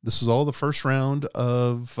 This is all the first round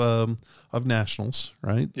of Nationals,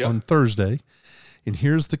 right? Yep. On Thursday. And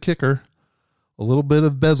here's the kicker. A little bit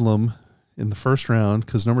of bedlam in the first round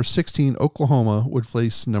because number 16 Oklahoma would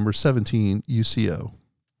face number 17 UCO.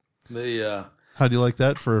 How do you like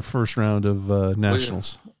that for a first round of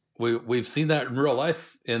Nationals? We've seen that in real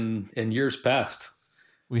life in years past.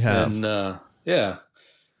 We have. And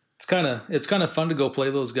it's kind of fun to go play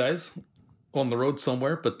those guys on the road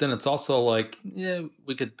somewhere, but then it's also like,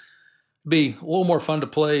 we could be a little more fun to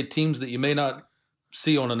play teams that you may not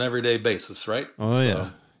see on an everyday basis, right? Oh,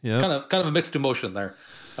 so, yeah. Kind of a mixed emotion there.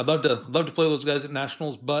 I'd love to play those guys at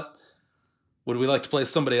Nationals, but would we like to play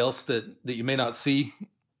somebody else that you may not see?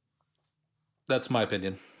 That's my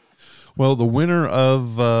opinion. Well, the winner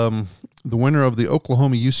of the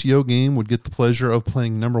Oklahoma UCO game would get the pleasure of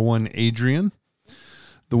playing number 1 Adrian.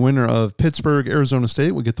 The winner of Pittsburgh, Arizona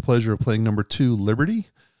State would get the pleasure of playing number 2, Liberty.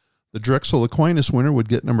 The Drexel Aquinas winner would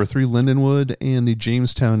get number 3, Lindenwood, and the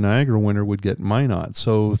Jamestown Niagara winner would get Minot.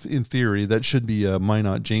 So in theory, that should be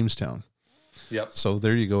Minot Jamestown. Yep. So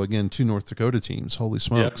there you go again, 2 North Dakota teams. Holy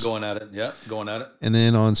smokes. Going at it. And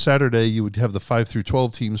then on Saturday, you would have the 5 through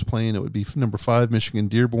 12 teams playing. It would be number 5, Michigan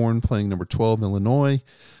Dearborn, playing number 12, Illinois.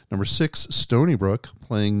 Number 6, Stony Brook,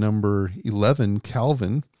 playing number 11,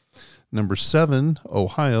 Calvin. Number 7,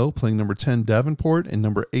 Ohio, playing number 10, Davenport. And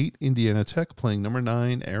number 8, Indiana Tech, playing number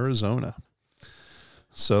 9, Arizona.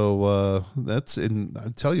 So and I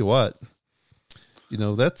tell you what,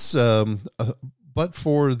 that's but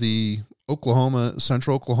for the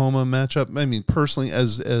Central Oklahoma matchup. I mean, personally,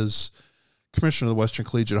 as commissioner of the Western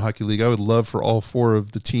Collegiate Hockey League, I would love for all 4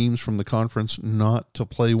 of the teams from the conference not to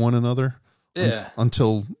play one another. Yeah.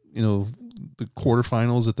 Until, the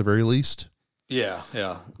quarterfinals at the very least. Yeah.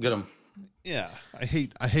 Get them. Yeah. I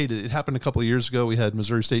hate it. It happened a couple of years ago. We had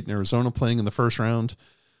Missouri State and Arizona playing in the first round.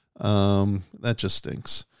 That just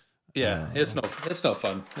stinks. Yeah, it's no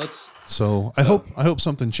fun. I hope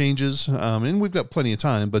something changes. And we've got plenty of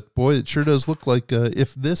time, but boy, it sure does look like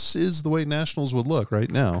if this is the way Nationals would look right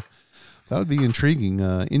now, that would be intriguing.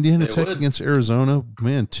 Indiana Tech against Arizona,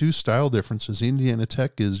 man, 2 style differences. Indiana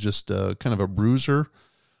Tech is just kind of a bruiser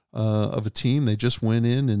of a team. They just went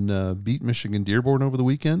in and beat Michigan Dearborn over the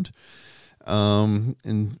weekend.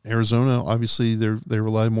 In Arizona, obviously, they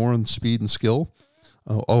rely more on speed and skill.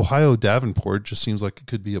 Ohio Davenport just seems like it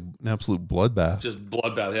could be an absolute bloodbath. Just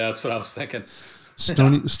bloodbath. Yeah, that's what I was thinking.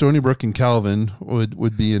 Stony Brook and Calvin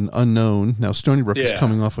would be an unknown. Now, Stony Brook is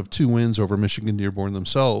coming off of 2 wins over Michigan Dearborn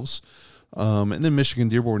themselves. And then Michigan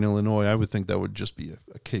Dearborn, Illinois, I would think that would just be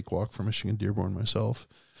a cakewalk for Michigan Dearborn myself.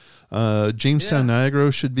 Jamestown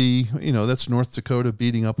Niagara should be, that's North Dakota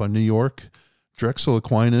beating up on New York. Drexel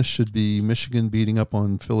Aquinas should be Michigan beating up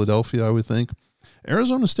on Philadelphia, I would think.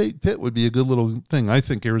 Arizona State Pitt would be a good little thing. I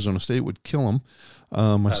think Arizona State would kill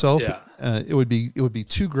them. Myself, it would be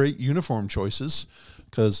 2 great uniform choices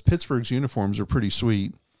because Pittsburgh's uniforms are pretty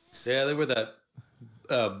sweet. Yeah, they wear that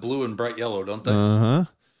blue and bright yellow, don't they?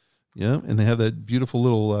 Yeah, and they have that beautiful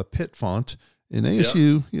little Pitt font. In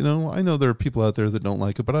ASU, I know there are people out there that don't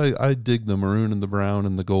like it, but I dig the maroon and the brown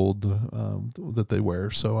and the gold that they wear.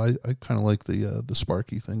 So I kind of like the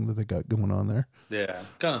sparky thing that they got going on there. Yeah,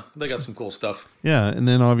 they got some cool stuff. Yeah, and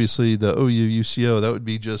then obviously the OU UCO, that would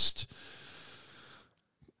be just,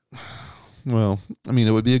 well, I mean,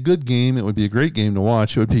 it would be a good game. It would be a great game to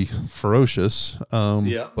watch. It would be ferocious.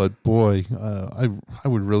 But boy, I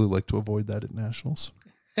would really like to avoid that at Nationals.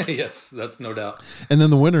 Yes, that's no doubt. And then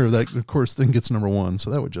the winner of that, of course, then gets number 1, so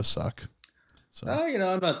that would just suck. So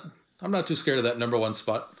I'm I'm not too scared of that number 1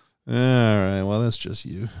 spot. All right. Well, that's just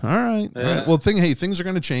you. All right. Yeah. All right. Well, things are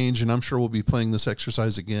going to change, and I'm sure we'll be playing this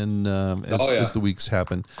exercise again as the weeks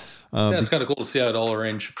happen. It's kind of cool to see how it all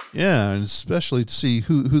arrange. Yeah, and especially to see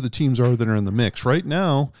who the teams are that are in the mix. Right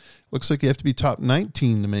now, looks like you have to be top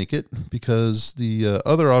 19 to make it, because the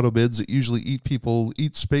other auto bids that usually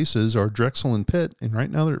eat spaces are Drexel and Pitt, and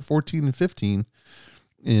right now they're at 14 and 15.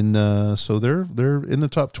 So they're in the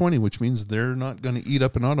top 20, which means they're not going to eat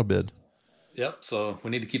up an auto bid. Yep, so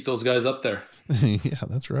we need to keep those guys up there. Yeah,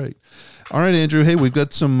 that's right. All right, Andrew. Hey, we've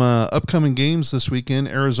got some upcoming games this weekend.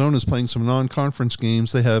 Arizona's playing some non-conference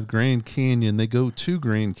games. They have Grand Canyon. They go to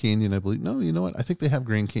Grand Canyon, I believe. No, you know what? I think they have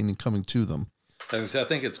Grand Canyon coming to them. I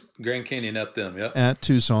think it's Grand Canyon at them, yeah. At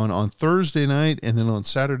Tucson on Thursday night and then on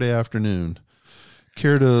Saturday afternoon.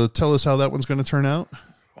 Care to tell us how that one's going to turn out?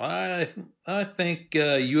 I think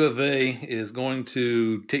U of A is going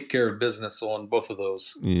to take care of business on both of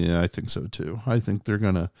those. Yeah, I think so too. I think they're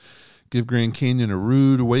going to give Grand Canyon a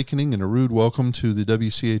rude awakening and a rude welcome to the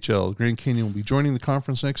WCHL. Grand Canyon will be joining the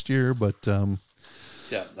conference next year, but I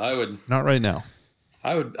would not right now.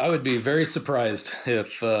 I would be very surprised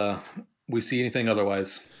if we see anything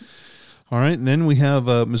otherwise. All right, and then we have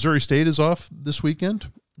Missouri State is off this weekend.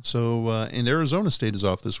 So, and Arizona State is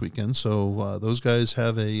off this weekend. So those guys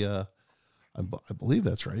have I believe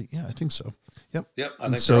that's right. Yeah, I think so. Yep. I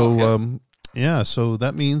think so. Off, so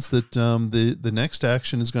that means that the next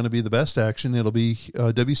action is going to be the best action. It'll be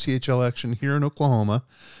WCHL action here in Oklahoma.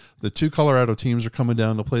 The 2 Colorado teams are coming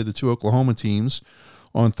down to play the 2 Oklahoma teams.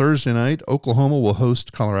 On Thursday night, Oklahoma will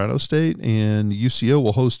host Colorado State, and UCO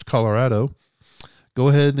will host Colorado. Go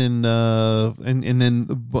ahead and then,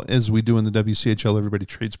 as we do in the WCHL, everybody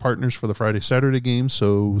trades partners for the Friday-Saturday game.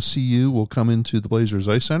 So CU will come into the Blazers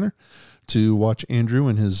Ice Center to watch Andrew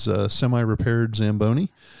and his semi-repaired Zamboni.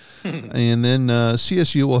 And then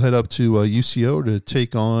CSU will head up to UCO to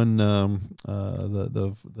take on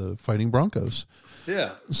the Fighting Broncos.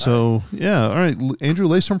 Yeah. So, yeah. All right, Andrew,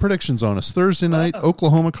 lay some predictions on us. Thursday night,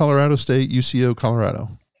 Oklahoma, Colorado State, UCO,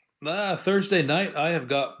 Colorado. Thursday night, I have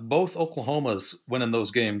got both Oklahomas winning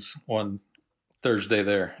those games on Thursday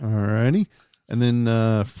there. All righty. And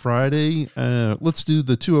then Friday, let's do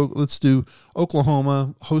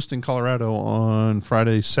Oklahoma hosting Colorado on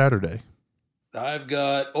Friday, Saturday. I've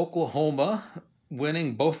got Oklahoma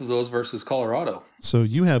winning both of those versus Colorado. So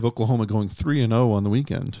you have Oklahoma going 3-0 on the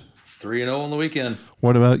weekend. 3-0 on the weekend.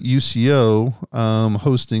 What about UCO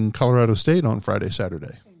hosting Colorado State on Friday,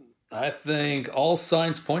 Saturday? I think all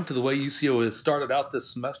signs point to the way UCO has started out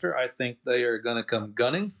this semester. I think they are going to come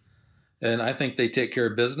gunning, and I think they take care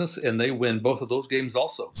of business, and they win both of those games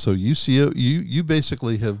also. So UCO, you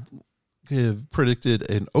basically have predicted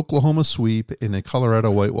an Oklahoma sweep and a Colorado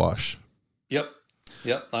whitewash. Yep.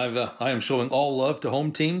 I am showing all love to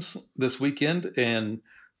home teams this weekend, and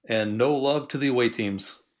no love to the away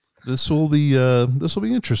teams. This will be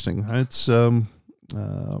interesting. It's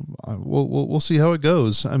we'll see how it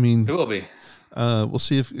goes. I mean, it will be. We'll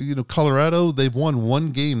see if Colorado. They've won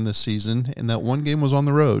one game this season, and that one game was on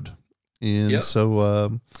the road, and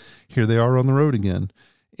so here they are on the road again.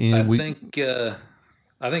 And I think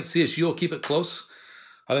CSU will keep it close.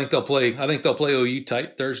 I think they'll play OU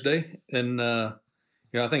tight Thursday, and I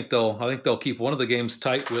think they'll keep one of the games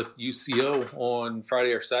tight with UCO on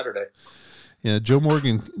Friday or Saturday. Yeah, Joe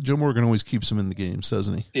Morgan always keeps them in the games,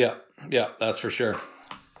 doesn't he? Yeah, that's for sure.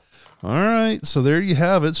 All right, so there you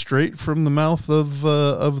have it, straight from the mouth of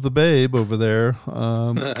the babe over there.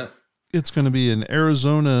 It's going to be an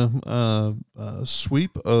Arizona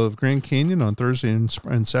sweep of Grand Canyon on Thursday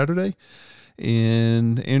and Saturday.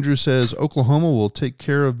 And Andrew says Oklahoma will take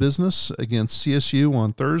care of business against CSU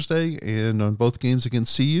on Thursday and on both games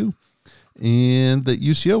against CU. And that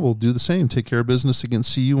UCO will do the same, take care of business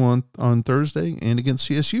against CU on Thursday and against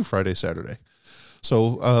CSU Friday, Saturday.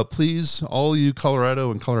 So please, all you Colorado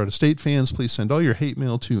and Colorado State fans, please send all your hate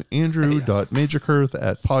mail to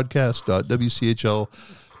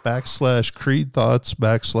andrew.majorkirth@podcast.wchl/Creed Thoughts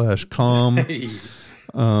 /com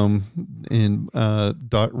and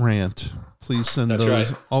 .rant. Please send That's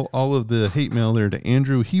those, right. all of the hate mail there to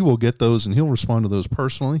Andrew. He will get those and he'll respond to those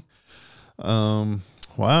personally.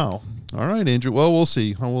 Wow. All right, Andrew. Well, we'll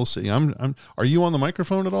see. Are you on the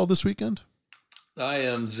microphone at all this weekend? I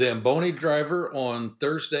am Zamboni driver on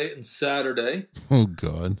Thursday and Saturday. Oh,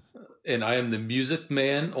 God. And I am the music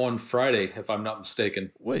man on Friday, if I'm not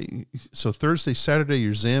mistaken. Wait, so Thursday, Saturday,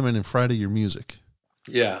 you're Zamming, and Friday, you're music.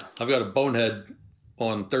 Yeah, I've got a bonehead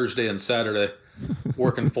on Thursday and Saturday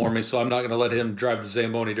working for me, so I'm not going to let him drive the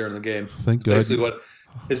Zamboni during the game. Thank God. Basically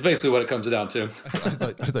It's basically what it comes down to. I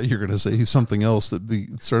thought you were going to say something else that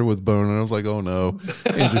started with bone, and I was like, oh no,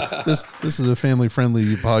 Andrew, this is a family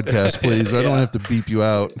friendly podcast, please. I don't have to beep you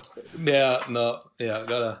out. Yeah, no,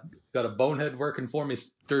 yeah, got a bonehead working for me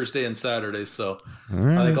Thursday and Saturday, so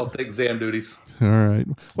right. I think I'll take exam duties. All right.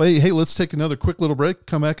 Well, hey, let's take another quick little break.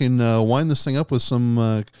 Come back and wind this thing up with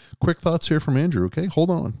some quick thoughts here from Andrew. Okay, hold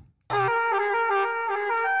on.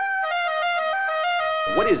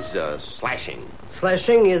 What is slashing?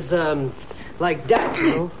 Slashing is like that, you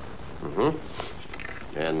know?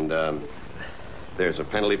 Mm-hmm. And there's a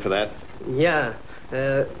penalty for that? Yeah.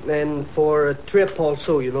 And for a trip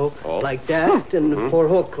also, you know, like that. And for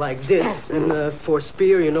hook like this. And for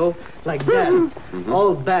spear, you know, like that. Mm-hmm.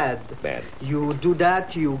 All bad. Bad. You do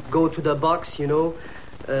that, you go to the box, you know,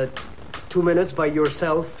 2 minutes by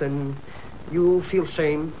yourself, and you feel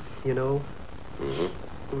shame, you know.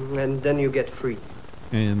 Mm-hmm. And then you get free.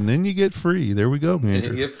 And then you get free. There we go, Andrew. And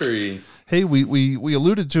you get free. Hey, we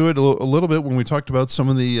alluded to it a little bit when we talked about some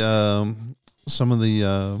of the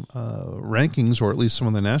rankings, or at least some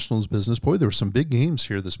of the Nationals business. Boy, there were some big games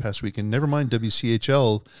here this past weekend. Never mind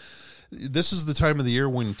WCHL. This is the time of the year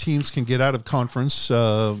when teams can get out of conference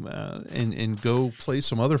and go play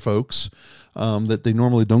some other folks that they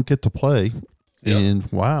normally don't get to play. Yep.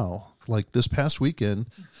 And wow, like this past weekend,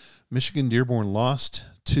 Michigan Dearborn lost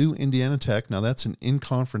to Indiana Tech. Now that's an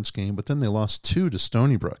in-conference game, but then they lost 2 to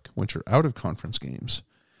Stony Brook, which are out-of-conference games.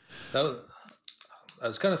 I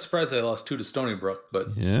was kind of surprised they lost 2 to Stony Brook,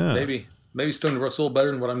 but yeah, maybe Stony Brook's a little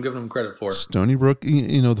better than what I'm giving them credit for. Stony Brook,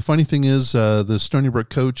 you know, the funny thing is the Stony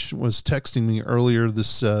Brook coach was texting me earlier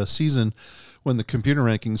this season when the computer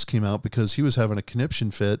rankings came out because he was having a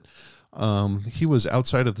conniption fit. He was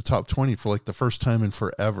outside of the top 20 for like the first time in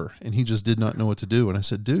forever, and he just did not know what to do. And I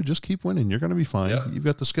said, dude, just keep winning. You're going to be fine. Yep. You've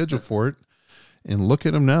got the schedule for it. And look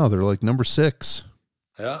at them now. They're like number 6.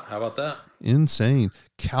 Yeah. How about that? Insane.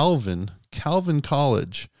 Calvin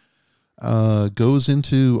College goes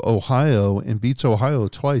into Ohio and beats Ohio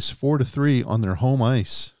twice, 4-3 on their home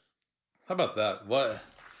ice. How about that? What?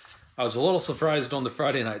 I was a little surprised on the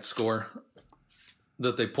Friday night score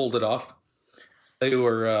that they pulled it off. They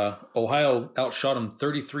were Ohio outshot them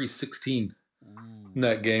 33-16 in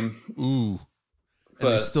that game. Ooh,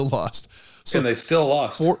 but they still lost. And they still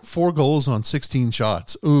lost. Four goals on 16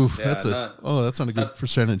 shots. Ooh, yeah, that's not a good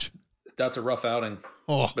percentage. That's a rough outing.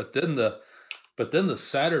 Oh, but then the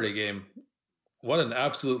Saturday game, what an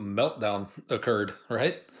absolute meltdown occurred.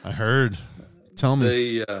 Right? I heard. Tell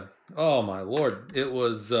me. Oh my Lord! It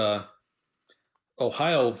was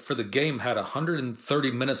Ohio for the game had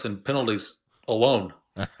 130 minutes in penalties alone.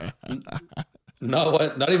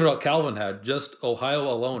 Not even what Calvin had, just Ohio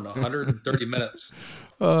alone, 130 minutes.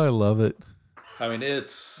 Oh, I love it. I mean,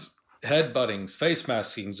 it's headbuttings, face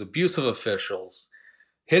maskings, abuse of officials,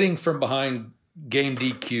 hitting from behind, game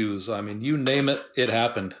DQs. I mean, you name it, it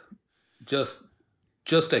happened. Just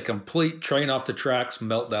a complete train off the tracks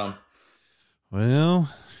meltdown. Well,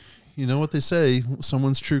 you know what they say,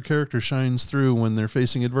 someone's true character shines through when they're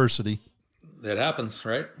facing adversity. It happens,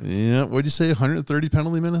 right? Yeah. What'd you say? 130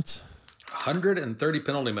 penalty minutes? 130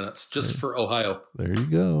 penalty minutes just for Ohio. There you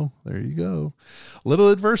go. Little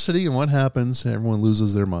adversity, and what happens? Everyone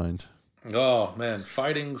loses their mind. Oh, man.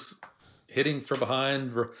 Fightings, hitting from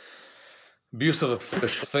behind, abuse of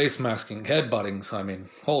officials, face masking, headbuttings. I mean,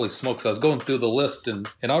 holy smokes. I was going through the list, and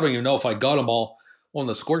I don't even know if I got them all on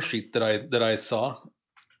the score sheet that I saw,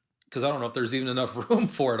 because I don't know if there's even enough room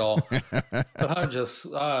for it all. But I'm just,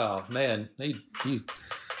 oh, man. A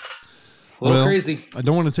little crazy. I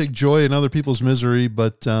don't want to take joy in other people's misery,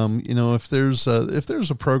 but you know, if there's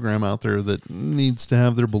a program out there that needs to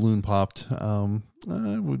have their balloon popped,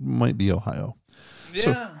 it might be Ohio. Yeah.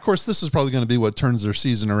 So of course, this is probably going to be what turns their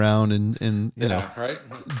season around, and you know, right?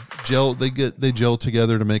 They gel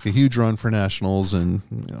together to make a huge run for nationals, and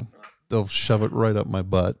you know, they'll shove it right up my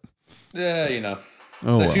butt. Yeah, you know,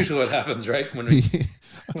 that's usually what happens, right?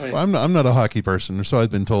 Well, I'm not a hockey person, so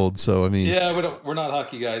I've been told. So I mean, yeah, we're not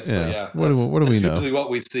hockey guys. Yeah, but yeah. What do we know? Usually, what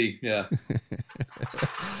we see. Yeah.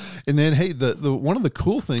 And then, hey, the one of the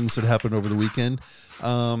cool things that happened over the weekend,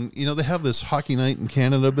 you know, they have this hockey night in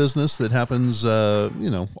Canada business that happens, you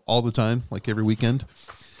know, all the time, like every weekend.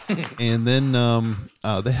 And then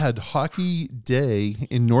they had Hockey Day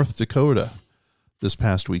in North Dakota this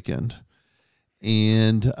past weekend.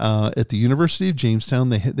 And at the University of Jamestown,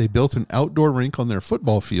 they built an outdoor rink on their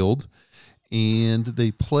football field, and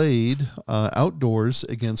they played outdoors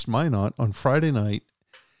against Minot on Friday night.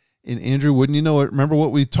 And Andrew, wouldn't you know it? Remember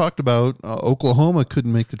what we talked about? Oklahoma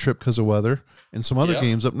couldn't make the trip because of weather, and some other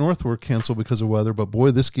games up north were canceled because of weather. But boy,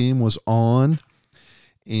 this game was on,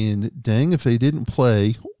 And dang if they didn't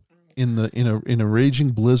play in a raging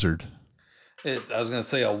blizzard. I was going to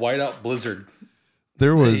say a whiteout blizzard.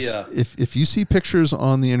 There was, if you see pictures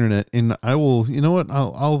on the internet, and I will, you know what,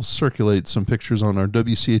 I'll circulate some pictures on our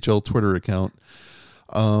WCHL Twitter account.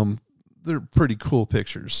 They're pretty cool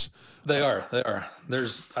pictures. They are.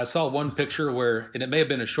 I saw one picture where, and it may have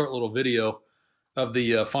been a short little video of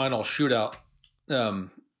the final shootout.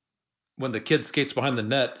 When the kid skates behind the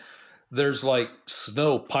net, there's like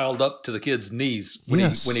snow piled up to the kid's knees when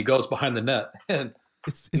he goes behind the net, and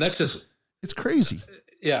that's just, it's crazy.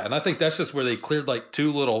 Yeah, and I think that's just where they cleared like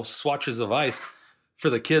 2 little swatches of ice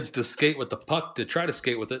for the kids to skate with the puck, to try to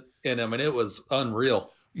skate with it. And I mean, it was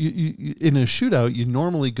unreal. You in a shootout, you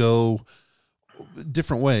normally go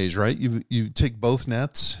different ways, right? You take both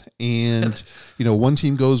nets, and one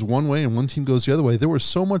team goes one way and one team goes the other way. There was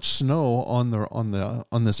so much snow on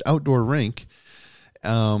this outdoor rink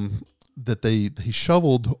that they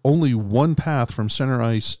shoveled only one path from center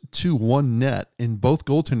ice to one net, and both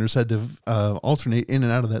goaltenders had to alternate in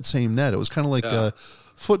and out of that same net. It was kind of like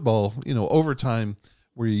football, overtime,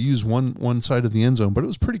 where you use one side of the end zone. But it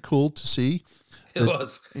was pretty cool to see. It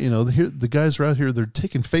was. The guys are out here, they're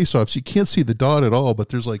taking face-offs. You can't see the dot at all, but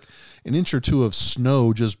there's like an inch or two of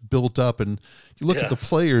snow just built up. And you look at the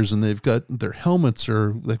players, and they've got their helmets,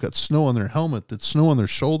 or they've got snow on their helmet, that's snow on their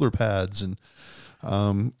shoulder pads. And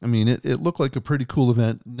it looked like a pretty cool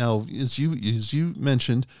event. Now, as you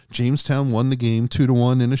mentioned, Jamestown won the game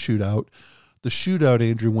 2-1 in a shootout. The shootout,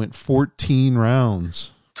 Andrew, went 14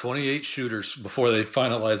 rounds. 28 shooters before they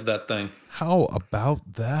finalized that thing. How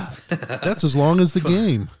about that? That's as long as the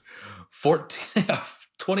game.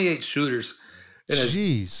 28 shooters. And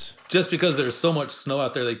jeez. Just because there's so much snow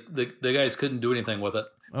out there, the guys couldn't do anything with it.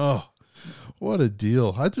 Oh, what a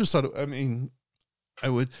deal. I just thought,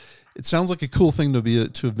 it sounds like a cool thing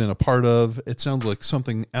to have been a part of. It sounds like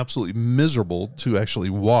something absolutely miserable to actually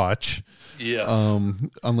watch. Yes.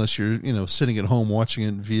 Unless you're, sitting at home watching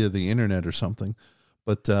it via the internet or something.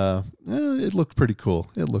 But it looked pretty cool.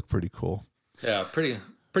 Yeah,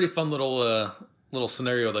 pretty fun little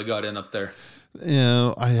scenario they got in up there.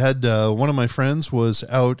 I had one of my friends was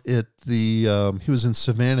out at he was in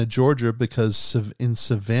Savannah, Georgia, because in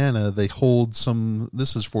Savannah they hold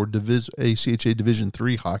this is for ACHA Division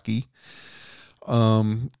III hockey.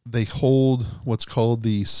 They hold what's called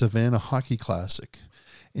the Savannah Hockey Classic.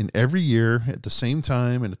 And every year at the same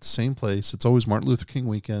time and at the same place, it's always Martin Luther King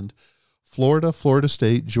weekend, Florida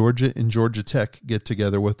State, Georgia, and Georgia Tech get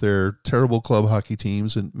together with their terrible club hockey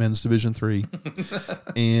teams in men's Division III,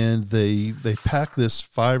 and they pack this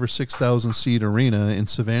 5,000 or 6,000 seat arena in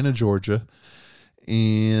Savannah, Georgia,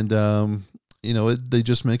 and they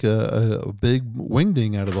just make a big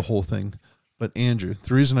wingding out of the whole thing. But Andrew,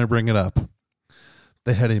 the reason I bring it up,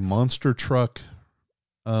 they had a monster truck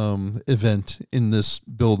event in this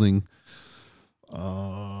building.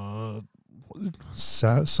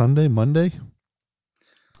 Monday.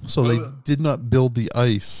 So they did not build the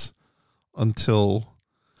ice until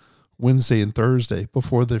Wednesday and Thursday.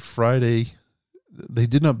 Before the Friday, they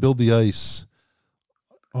did not build the ice.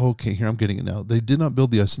 Okay, here I'm getting it now. They did not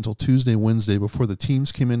build the ice until Tuesday, Wednesday, before the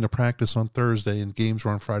teams came into practice on Thursday and games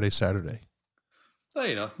were on Friday, Saturday.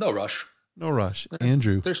 So, no rush. No rush.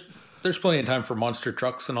 Andrew. There's plenty of time for monster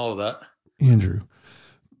trucks and all of that. Andrew,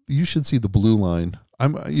 you should see the blue line.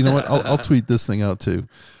 You know what? I'll tweet this thing out too.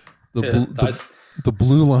 The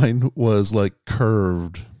blue line was like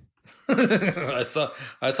curved. I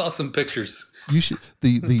saw some pictures. You should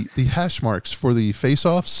the hash marks for the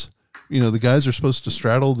face-offs. The guys are supposed to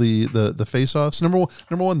straddle the face-offs. Number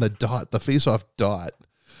one, the face-off dot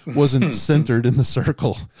wasn't centered in the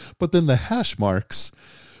circle, but then the hash marks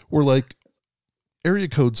were like area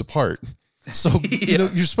codes apart. So,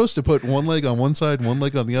 you're supposed to put one leg on one side, one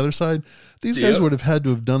leg on the other side. These guys would have had to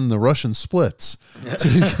have done the Russian splits to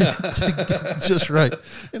get just right.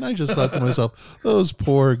 And I just thought to myself, those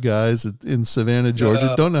poor guys in Savannah,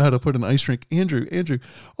 Georgia, don't know how to put an ice rink. Andrew,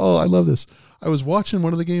 oh, I love this. I was watching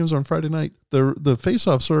one of the games on Friday night. The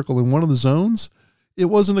face-off circle in one of the zones, it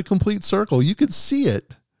wasn't a complete circle. You could see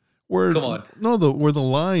it. Where the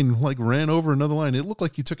line like ran over another line. It looked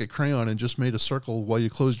like you took a crayon and just made a circle while you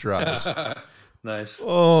closed your eyes. Nice.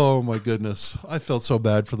 Oh my goodness. I felt so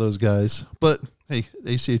bad for those guys. But hey,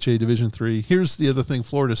 ACHA Division III. Here's the other thing.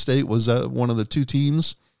 Florida State was one of the two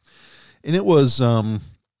teams. And it was,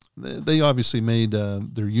 they obviously made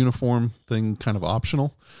their uniform thing kind of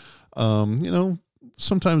optional.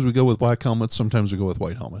 Sometimes we go with black helmets. Sometimes we go with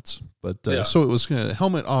white helmets. But so it was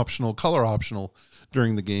helmet optional, color optional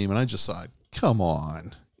during the game, and I just thought, come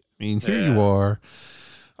on. I mean, here you are.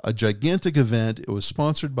 a gigantic event. It was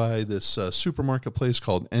sponsored by this supermarket place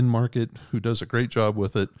called N Market, who does a great job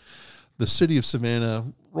with it. The city of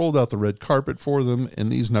Savannah rolled out the red carpet for them,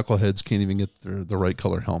 and these knuckleheads can't even get the right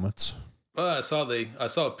color helmets. I saw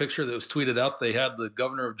a picture that was tweeted out. They had the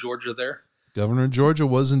governor of Georgia there. Governor of Georgia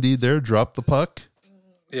was indeed there, dropped the puck.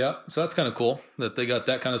 Yeah, so that's kind of cool that they got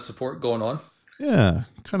that kind of support going on. Yeah,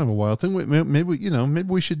 kind of a wild thing. Maybe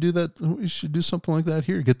we should do that. We should do something like that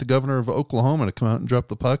here. Get the governor of Oklahoma to come out and drop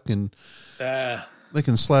the puck, and they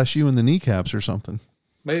can slash you in the kneecaps or something.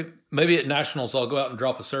 Maybe at Nationals, I'll go out and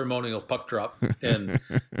drop a ceremonial puck drop, and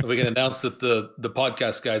we can announce that the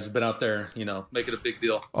podcast guys have been out there, make it a big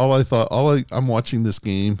deal. I'm watching this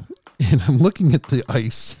game, and I'm looking at the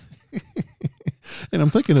ice, and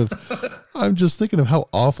I'm just thinking of how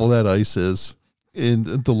awful that ice is. And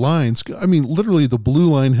the lines, I mean, literally the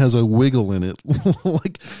blue line has a wiggle in it.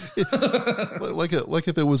 like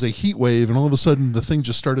if it was a heat wave and all of a sudden the thing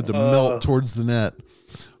just started to melt towards the net.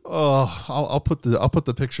 Oh, I'll put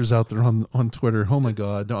the pictures out there on Twitter. Oh my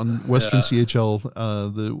God, on Western CHL,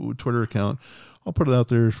 the Twitter account. I'll put it out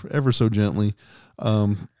there ever so gently.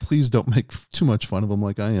 Please don't make too much fun of them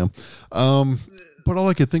like I am. But all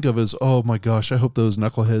I could think of is, oh my gosh, I hope those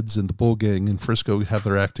knuckleheads and the Bull Gang in Frisco have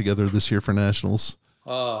their act together this year for Nationals.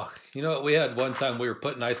 Oh, you know what? We had one time we were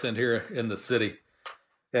putting ice in here in the city,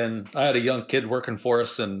 and I had a young kid working for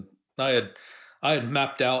us, and I had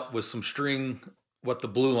mapped out with some string what the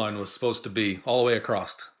blue line was supposed to be all the way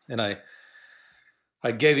across, and I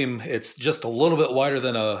gave him, it's just a little bit wider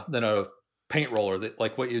than a paint roller, that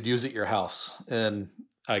like what you'd use at your house, and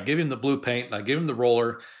I gave him the blue paint, and I gave him the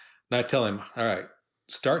roller. And I tell him, all right,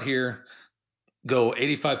 start here, go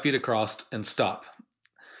 85 feet across and stop.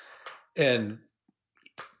 And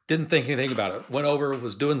didn't think anything about it. Went over,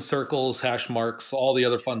 was doing circles, hash marks, all the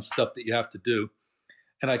other fun stuff that you have to do.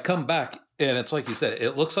 And I come back, and it's like you said,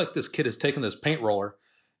 it looks like this kid has taken this paint roller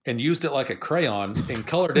and used it like a crayon and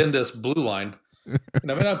colored in this blue line. And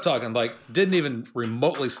I mean, I'm talking like didn't even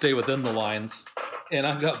remotely stay within the lines. And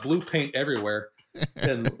I've got blue paint everywhere.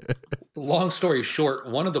 And long story short,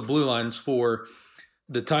 one of the blue lines for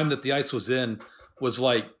the time that the ice was in was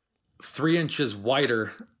like 3 inches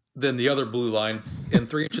wider than the other blue line and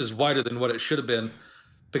 3 inches wider than what it should have been,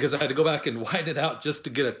 because I had to go back and widen it out just to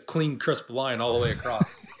get a clean, crisp line all the way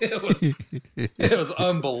across. It was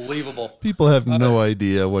unbelievable. People have no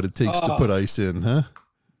idea what it takes to put ice in, huh?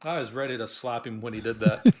 I was ready to slap him when he did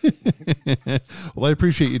that. Well, I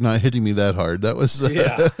appreciate you not hitting me that hard. That was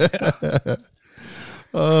yeah.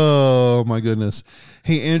 Oh my goodness.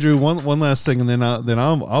 Hey Andrew, one last thing, and then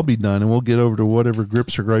I'll be done, and we'll get over to whatever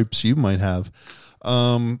grips or gripes you might have.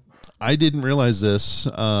 I didn't realize this,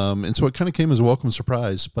 and so it kind of came as a welcome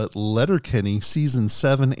surprise. But Letterkenny season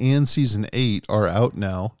 7 and season 8 are out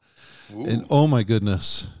now, and oh my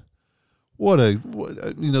goodness, what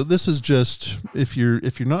this is just, if you're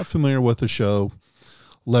not familiar with the show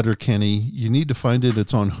Letterkenny, you need to find it.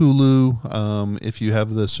 It's on Hulu. If you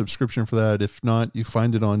have the subscription for that, if not, you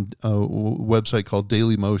find it on a website called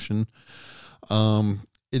Daily Motion.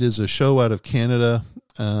 It is a show out of Canada,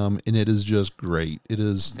 and it is just great. It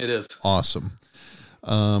is awesome.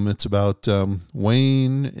 It's about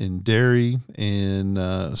Wayne and Derry and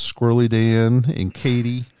Squirrely Dan and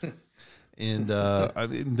Katie. And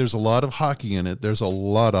there's a lot of hockey in it. There's a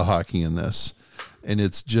lot of hockey in this. And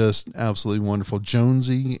it's just absolutely wonderful.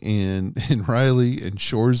 Jonesy and Riley and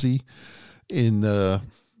Shorzy. And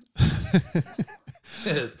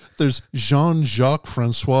there's Jean-Jacques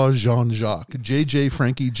Francois Jean-Jacques. JJ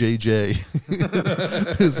Frankie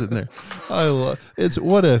JJ who's in there. I love it's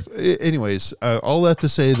anyways, all that to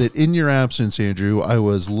say that in your absence, Andrew, I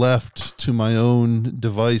was left to my own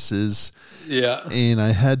devices. Yeah. And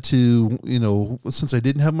I had to, since I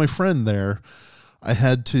didn't have my friend there, I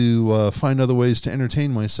had to find other ways to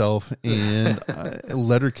entertain myself, and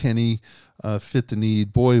Letterkenny fit the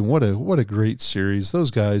need. Boy, what a great series!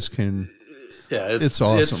 Those guys can. Yeah, it's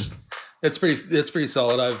awesome. It's pretty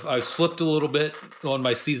solid. I've slipped a little bit on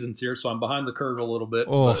my seasons here, so I'm behind the curve a little bit.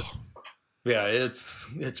 Oh, but yeah,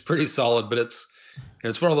 it's pretty solid, but it's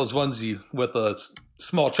one of those ones you with a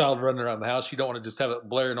small child running around the house, you don't want to just have it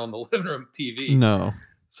blaring on the living room TV. No.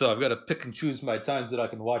 So I've got to pick and choose my times that I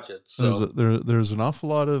can watch it. So there's an awful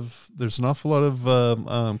lot of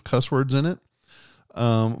cuss words in it,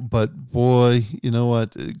 but boy, you know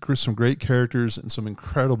what? Some great characters and some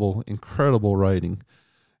incredible writing.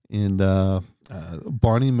 And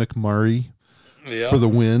Bonnie McMurray for the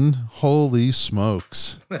win! Holy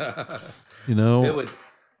smokes! It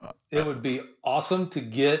would be awesome to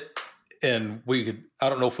get, and we could. I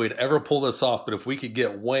don't know if we'd ever pull this off, but if we could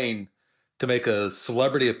get Wayne to make a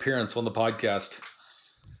celebrity appearance on the podcast,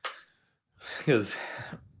 because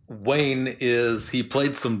Wayne he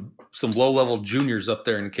played some low-level juniors up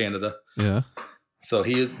there in Canada. Yeah. So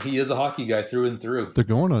he is a hockey guy through and through. They're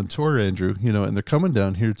going on tour, Andrew, and they're coming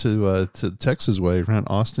down here to Texas way around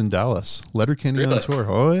Austin, Dallas. Letterkenny Really? on tour.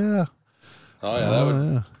 Oh yeah. Oh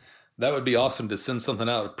yeah, that would be awesome to send something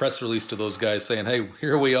out, a press release to those guys saying, "Hey,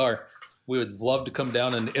 here we are. We would love to come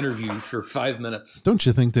down and interview for 5 minutes." Don't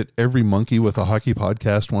you think that every monkey with a hockey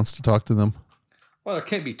podcast wants to talk to them? Well, there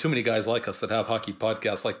can't be too many guys like us that have hockey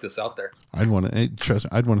podcasts like this out there. I'd want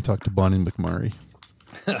to talk to Bonnie McMurray.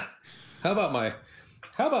 How about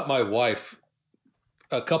my wife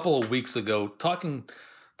a couple of weeks ago talking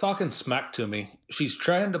smack to me? She's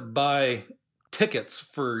trying to buy tickets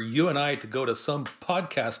for you and I to go to some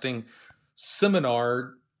podcasting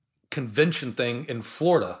seminar convention thing in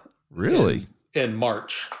Florida. Really? In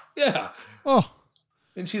March. Yeah. Oh.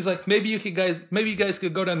 And she's like, maybe you guys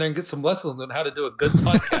could go down there and get some lessons on how to do a good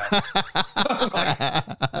podcast. I'm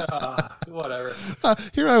like, whatever.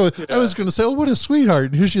 I was going to say, oh, what a sweetheart.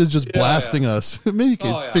 And here she is just blasting us. Maybe you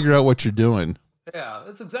can figure out what you're doing. Yeah,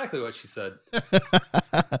 that's exactly what she said.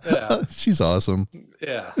 She's awesome.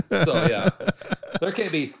 Yeah. So there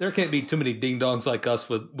can't be too many ding dongs like us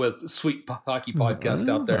with sweet hockey podcast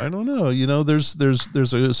out there. I don't know. There's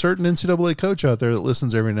a certain NCAA coach out there that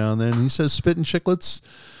listens every now and then. He says Spit and Chicklets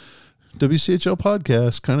WCHL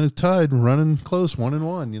podcast kind of tied, running close,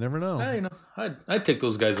 1-1. You never know. Hey, I'd take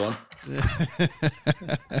those guys on.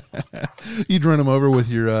 You'd run them over with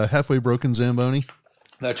your halfway broken Zamboni.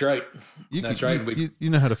 That's right. You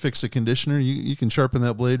know how to fix a conditioner. You can sharpen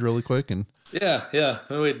that blade really quick and we'd get them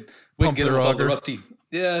with all the rusty.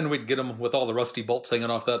 Yeah, and we'd get them with all the rusty bolts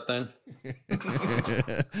hanging off that thing.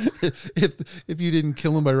 If you didn't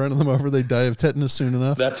kill them by running them over, they'd die of tetanus soon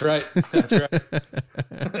enough. That's right. That's right.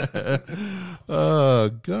 Oh,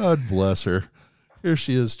 God bless her. Here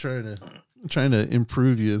she is trying to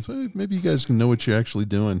improve you. So maybe you guys can know what you're actually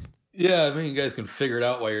doing. Yeah, I mean, you guys can figure it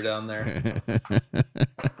out while you're down there.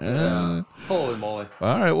 Yeah. Holy moly.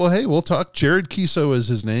 All right. Well, hey, we'll talk. Jared Kiso is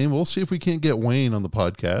his name. We'll see if we can't get Wayne on the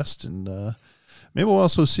podcast. And maybe we'll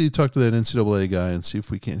also talk to that NCAA guy and see if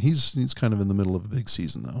we can. He's kind of in the middle of a big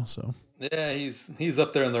season, though. So yeah, he's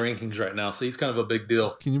up there in the rankings right now. So he's kind of a big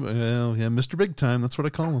deal. Mr. Big Time. That's what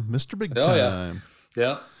I call him. Mr. Big Time.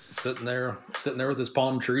 Yeah. Sitting there with his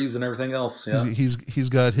palm trees and everything else. Yeah. He's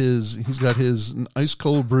got his ice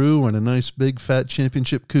cold brew and a nice big fat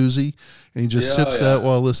championship koozie, and he just sips that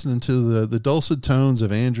while listening to the dulcet tones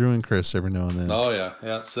of Andrew and Chris every now and then. Oh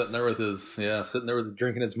yeah. Sitting there with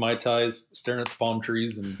drinking his Mai Tais, staring at the palm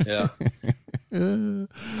trees, and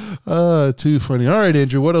too funny. All right,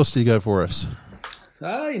 Andrew, what else do you got for us?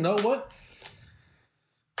 You know what?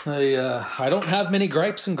 I don't have many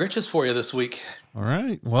gripes and gritches for you this week. All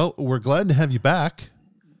right. Well, we're glad to have you back.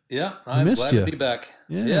 Yeah, I'm glad to be back.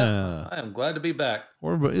 Yeah, I am glad to be back.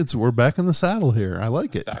 We're back in the saddle here. I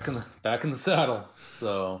like it. Back in the saddle.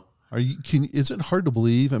 So, is it hard to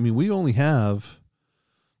believe? I mean, we only have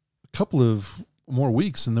a couple of more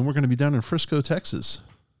weeks, and then we're going to be down in Frisco, Texas.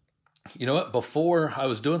 You know what? Before I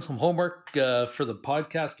was doing some homework for the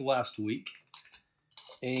podcast last week,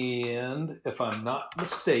 and if I'm not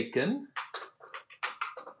mistaken.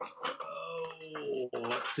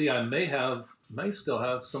 Let's see. I may still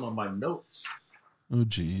have some of my notes. Oh,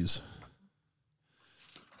 geez.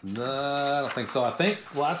 No, I don't think so. I think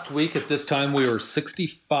last week at this time we were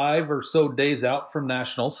 65 or so days out from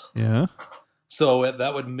nationals. Yeah. So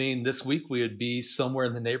that would mean this week we would be somewhere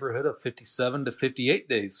in the neighborhood of 57 to 58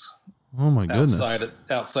 days. Oh my goodness!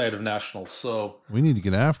 Outside of nationals. So we need to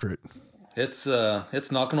get after it. It's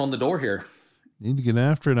knocking on the door here. Need to get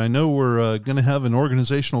after it. I know we're going to have an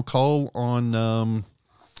organizational call on on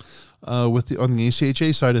the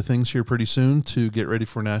ACHA side of things here pretty soon to get ready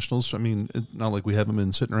for nationals. I mean, it's not like we haven't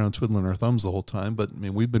been sitting around twiddling our thumbs the whole time, but I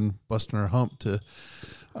mean we've been busting our hump to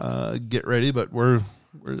get ready. But we're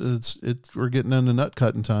getting into nut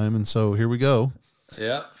cutting time, and so here we go.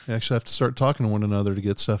 Yeah, we actually have to start talking to one another to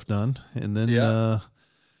get stuff done, and then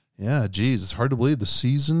geez, it's hard to believe the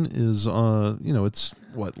season is it's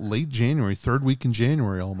late January, third week in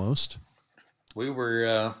January almost. We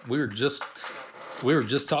were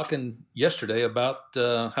just talking yesterday about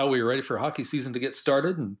how we were ready for hockey season to get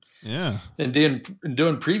started, and doing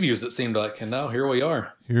previews. It seemed like, and now here we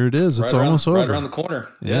are. Here it is. It's almost over, right around the corner.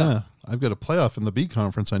 Yeah, I've got a playoff in the B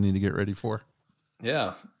conference I need to get ready for.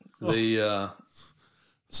 Yeah, holy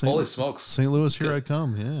smokes, St. Louis, here I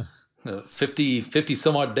come. Yeah. 50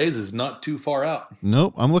 some odd days is not too far out.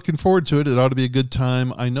 Nope. I'm looking forward to it. It ought to be a good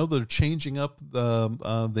time. I know they're changing up the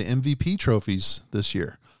MVP trophies this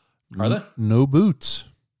year. Are they? No boots.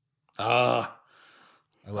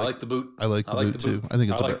 I like the boot. I like the boot too. I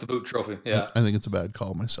think it's the boot trophy. Yeah. I think it's a bad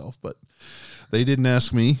call myself, but they didn't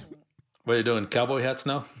ask me. What are you doing? Cowboy hats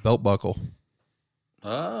now? Belt buckle.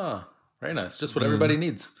 Ah, very nice. Just what everybody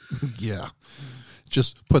needs. Yeah.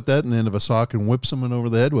 Just put that in the end of a sock and whip someone over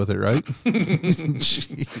the head with it, right?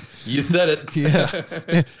 You said it.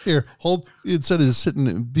 Yeah. Here, hold. Instead of sitting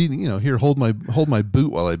and beating, here, hold my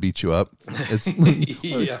boot while I beat you up. It's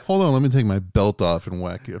Yeah. Hold on, let me take my belt off and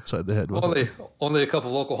whack you upside the head with it. Only a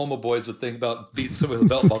couple of Oklahoma boys would think about beating someone with a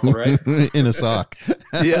belt buckle, right? In a sock.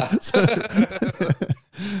 Yeah. So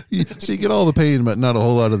you get all the pain, but not a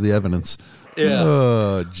whole lot of the evidence. Yeah.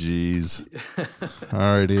 Oh, geez. All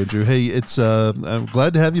right, Andrew. Hey, it's I'm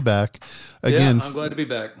glad to have you back again. Yeah, I'm glad to be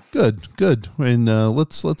back. Good. And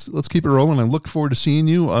let's keep it rolling. I look forward to seeing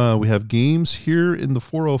you. We have games here in the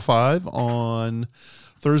 405 on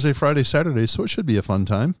Thursday, Friday, Saturday, so it should be a fun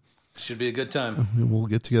time. Should be a good time. We'll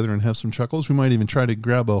get together and have some chuckles. We might even try to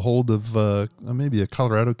grab a hold of maybe a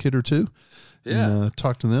Colorado kid or two. Yeah. And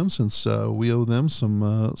talk to them since we owe them some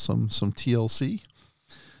TLC.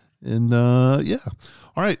 And yeah.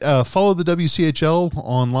 All right. Follow the WCHL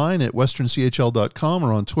online at westernchl.com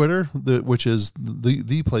or on Twitter, which is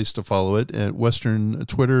the place to follow it at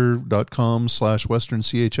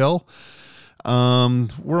twitter.com/westernchl.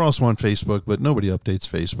 We're also on Facebook, but nobody updates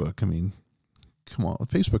Facebook. I mean, come on.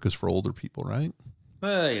 Facebook is for older people, right?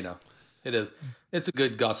 It is. It's a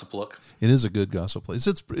good gossip look. It is a good gossip place.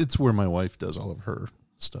 It's where my wife does all of her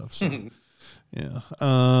stuff. So. Yeah.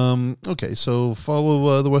 Okay, so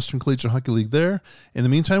follow the Western Collegiate Hockey League there. In the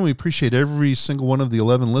meantime, we appreciate every single one of the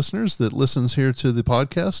 11 listeners that listens here to the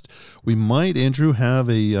podcast. We might, Andrew, have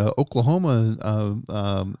a Oklahoma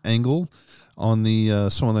angle on the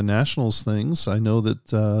some of the Nationals things. I know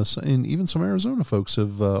that and even some Arizona folks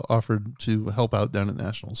have offered to help out down at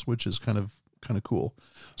Nationals, which is kind of cool.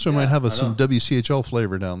 So we might have some WCHL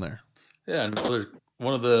flavor down there. Yeah, and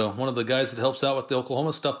one of the guys that helps out with the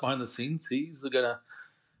Oklahoma stuff behind the scenes, he's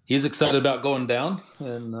excited about going down,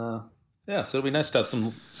 and so it'll be nice to have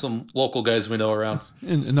some local guys we know around,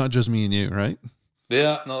 and not just me and you, right?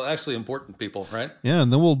 Yeah, no, actually important people, right? Yeah,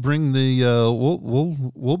 and then we'll bring the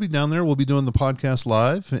we'll be down there. We'll be doing the podcast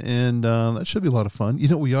live, and that should be a lot of fun. You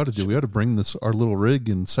know what we ought to do? We ought to bring our little rig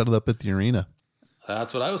and set it up at the arena.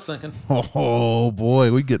 That's what I was thinking. Oh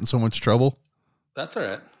boy, we get in so much trouble. That's all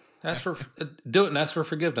right. Do it and ask for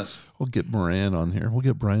forgiveness. We'll get Moran on here. We'll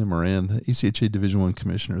get Brian Moran, the ECHA Division I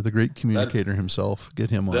commissioner, the great communicator himself.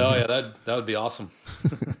 Get him on. Oh, here. yeah, that would be awesome.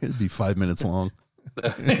 It'd be 5 minutes long.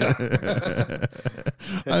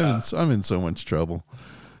 I'm in so much trouble.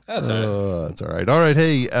 That's all right. That's all right. All right.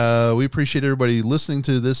 Hey, we appreciate everybody listening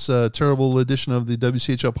to this terrible edition of the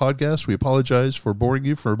WCHL podcast. We apologize for boring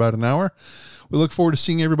you for about an hour. We look forward to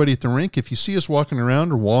seeing everybody at the rink. If you see us walking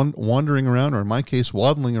around or wandering around, or in my case,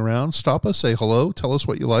 waddling around, stop us, say hello, tell us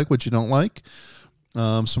what you like, what you don't like.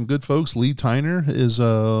 Some good folks. Lee Tyner has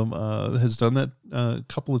done that a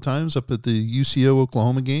couple of times up at the UCO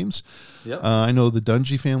Oklahoma games. Yep. I know the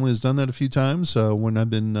Dungy family has done that a few times when I've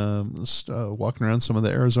been walking around some of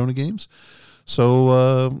the Arizona games.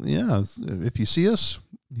 So, if you see us,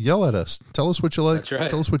 yell at us. Tell us what you like. That's right.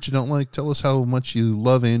 Tell us what you don't like. Tell us how much you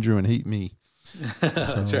love Andrew and hate me.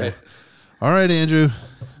 That's right. All right, Andrew.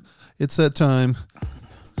 It's that time.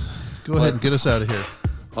 Go ahead and get us out of here.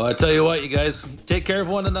 Well, I tell you what, you guys, take care of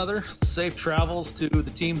one another. Safe travels to the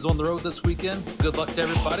teams on the road this weekend. Good luck to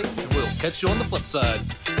everybody, and we'll catch you on the flip side.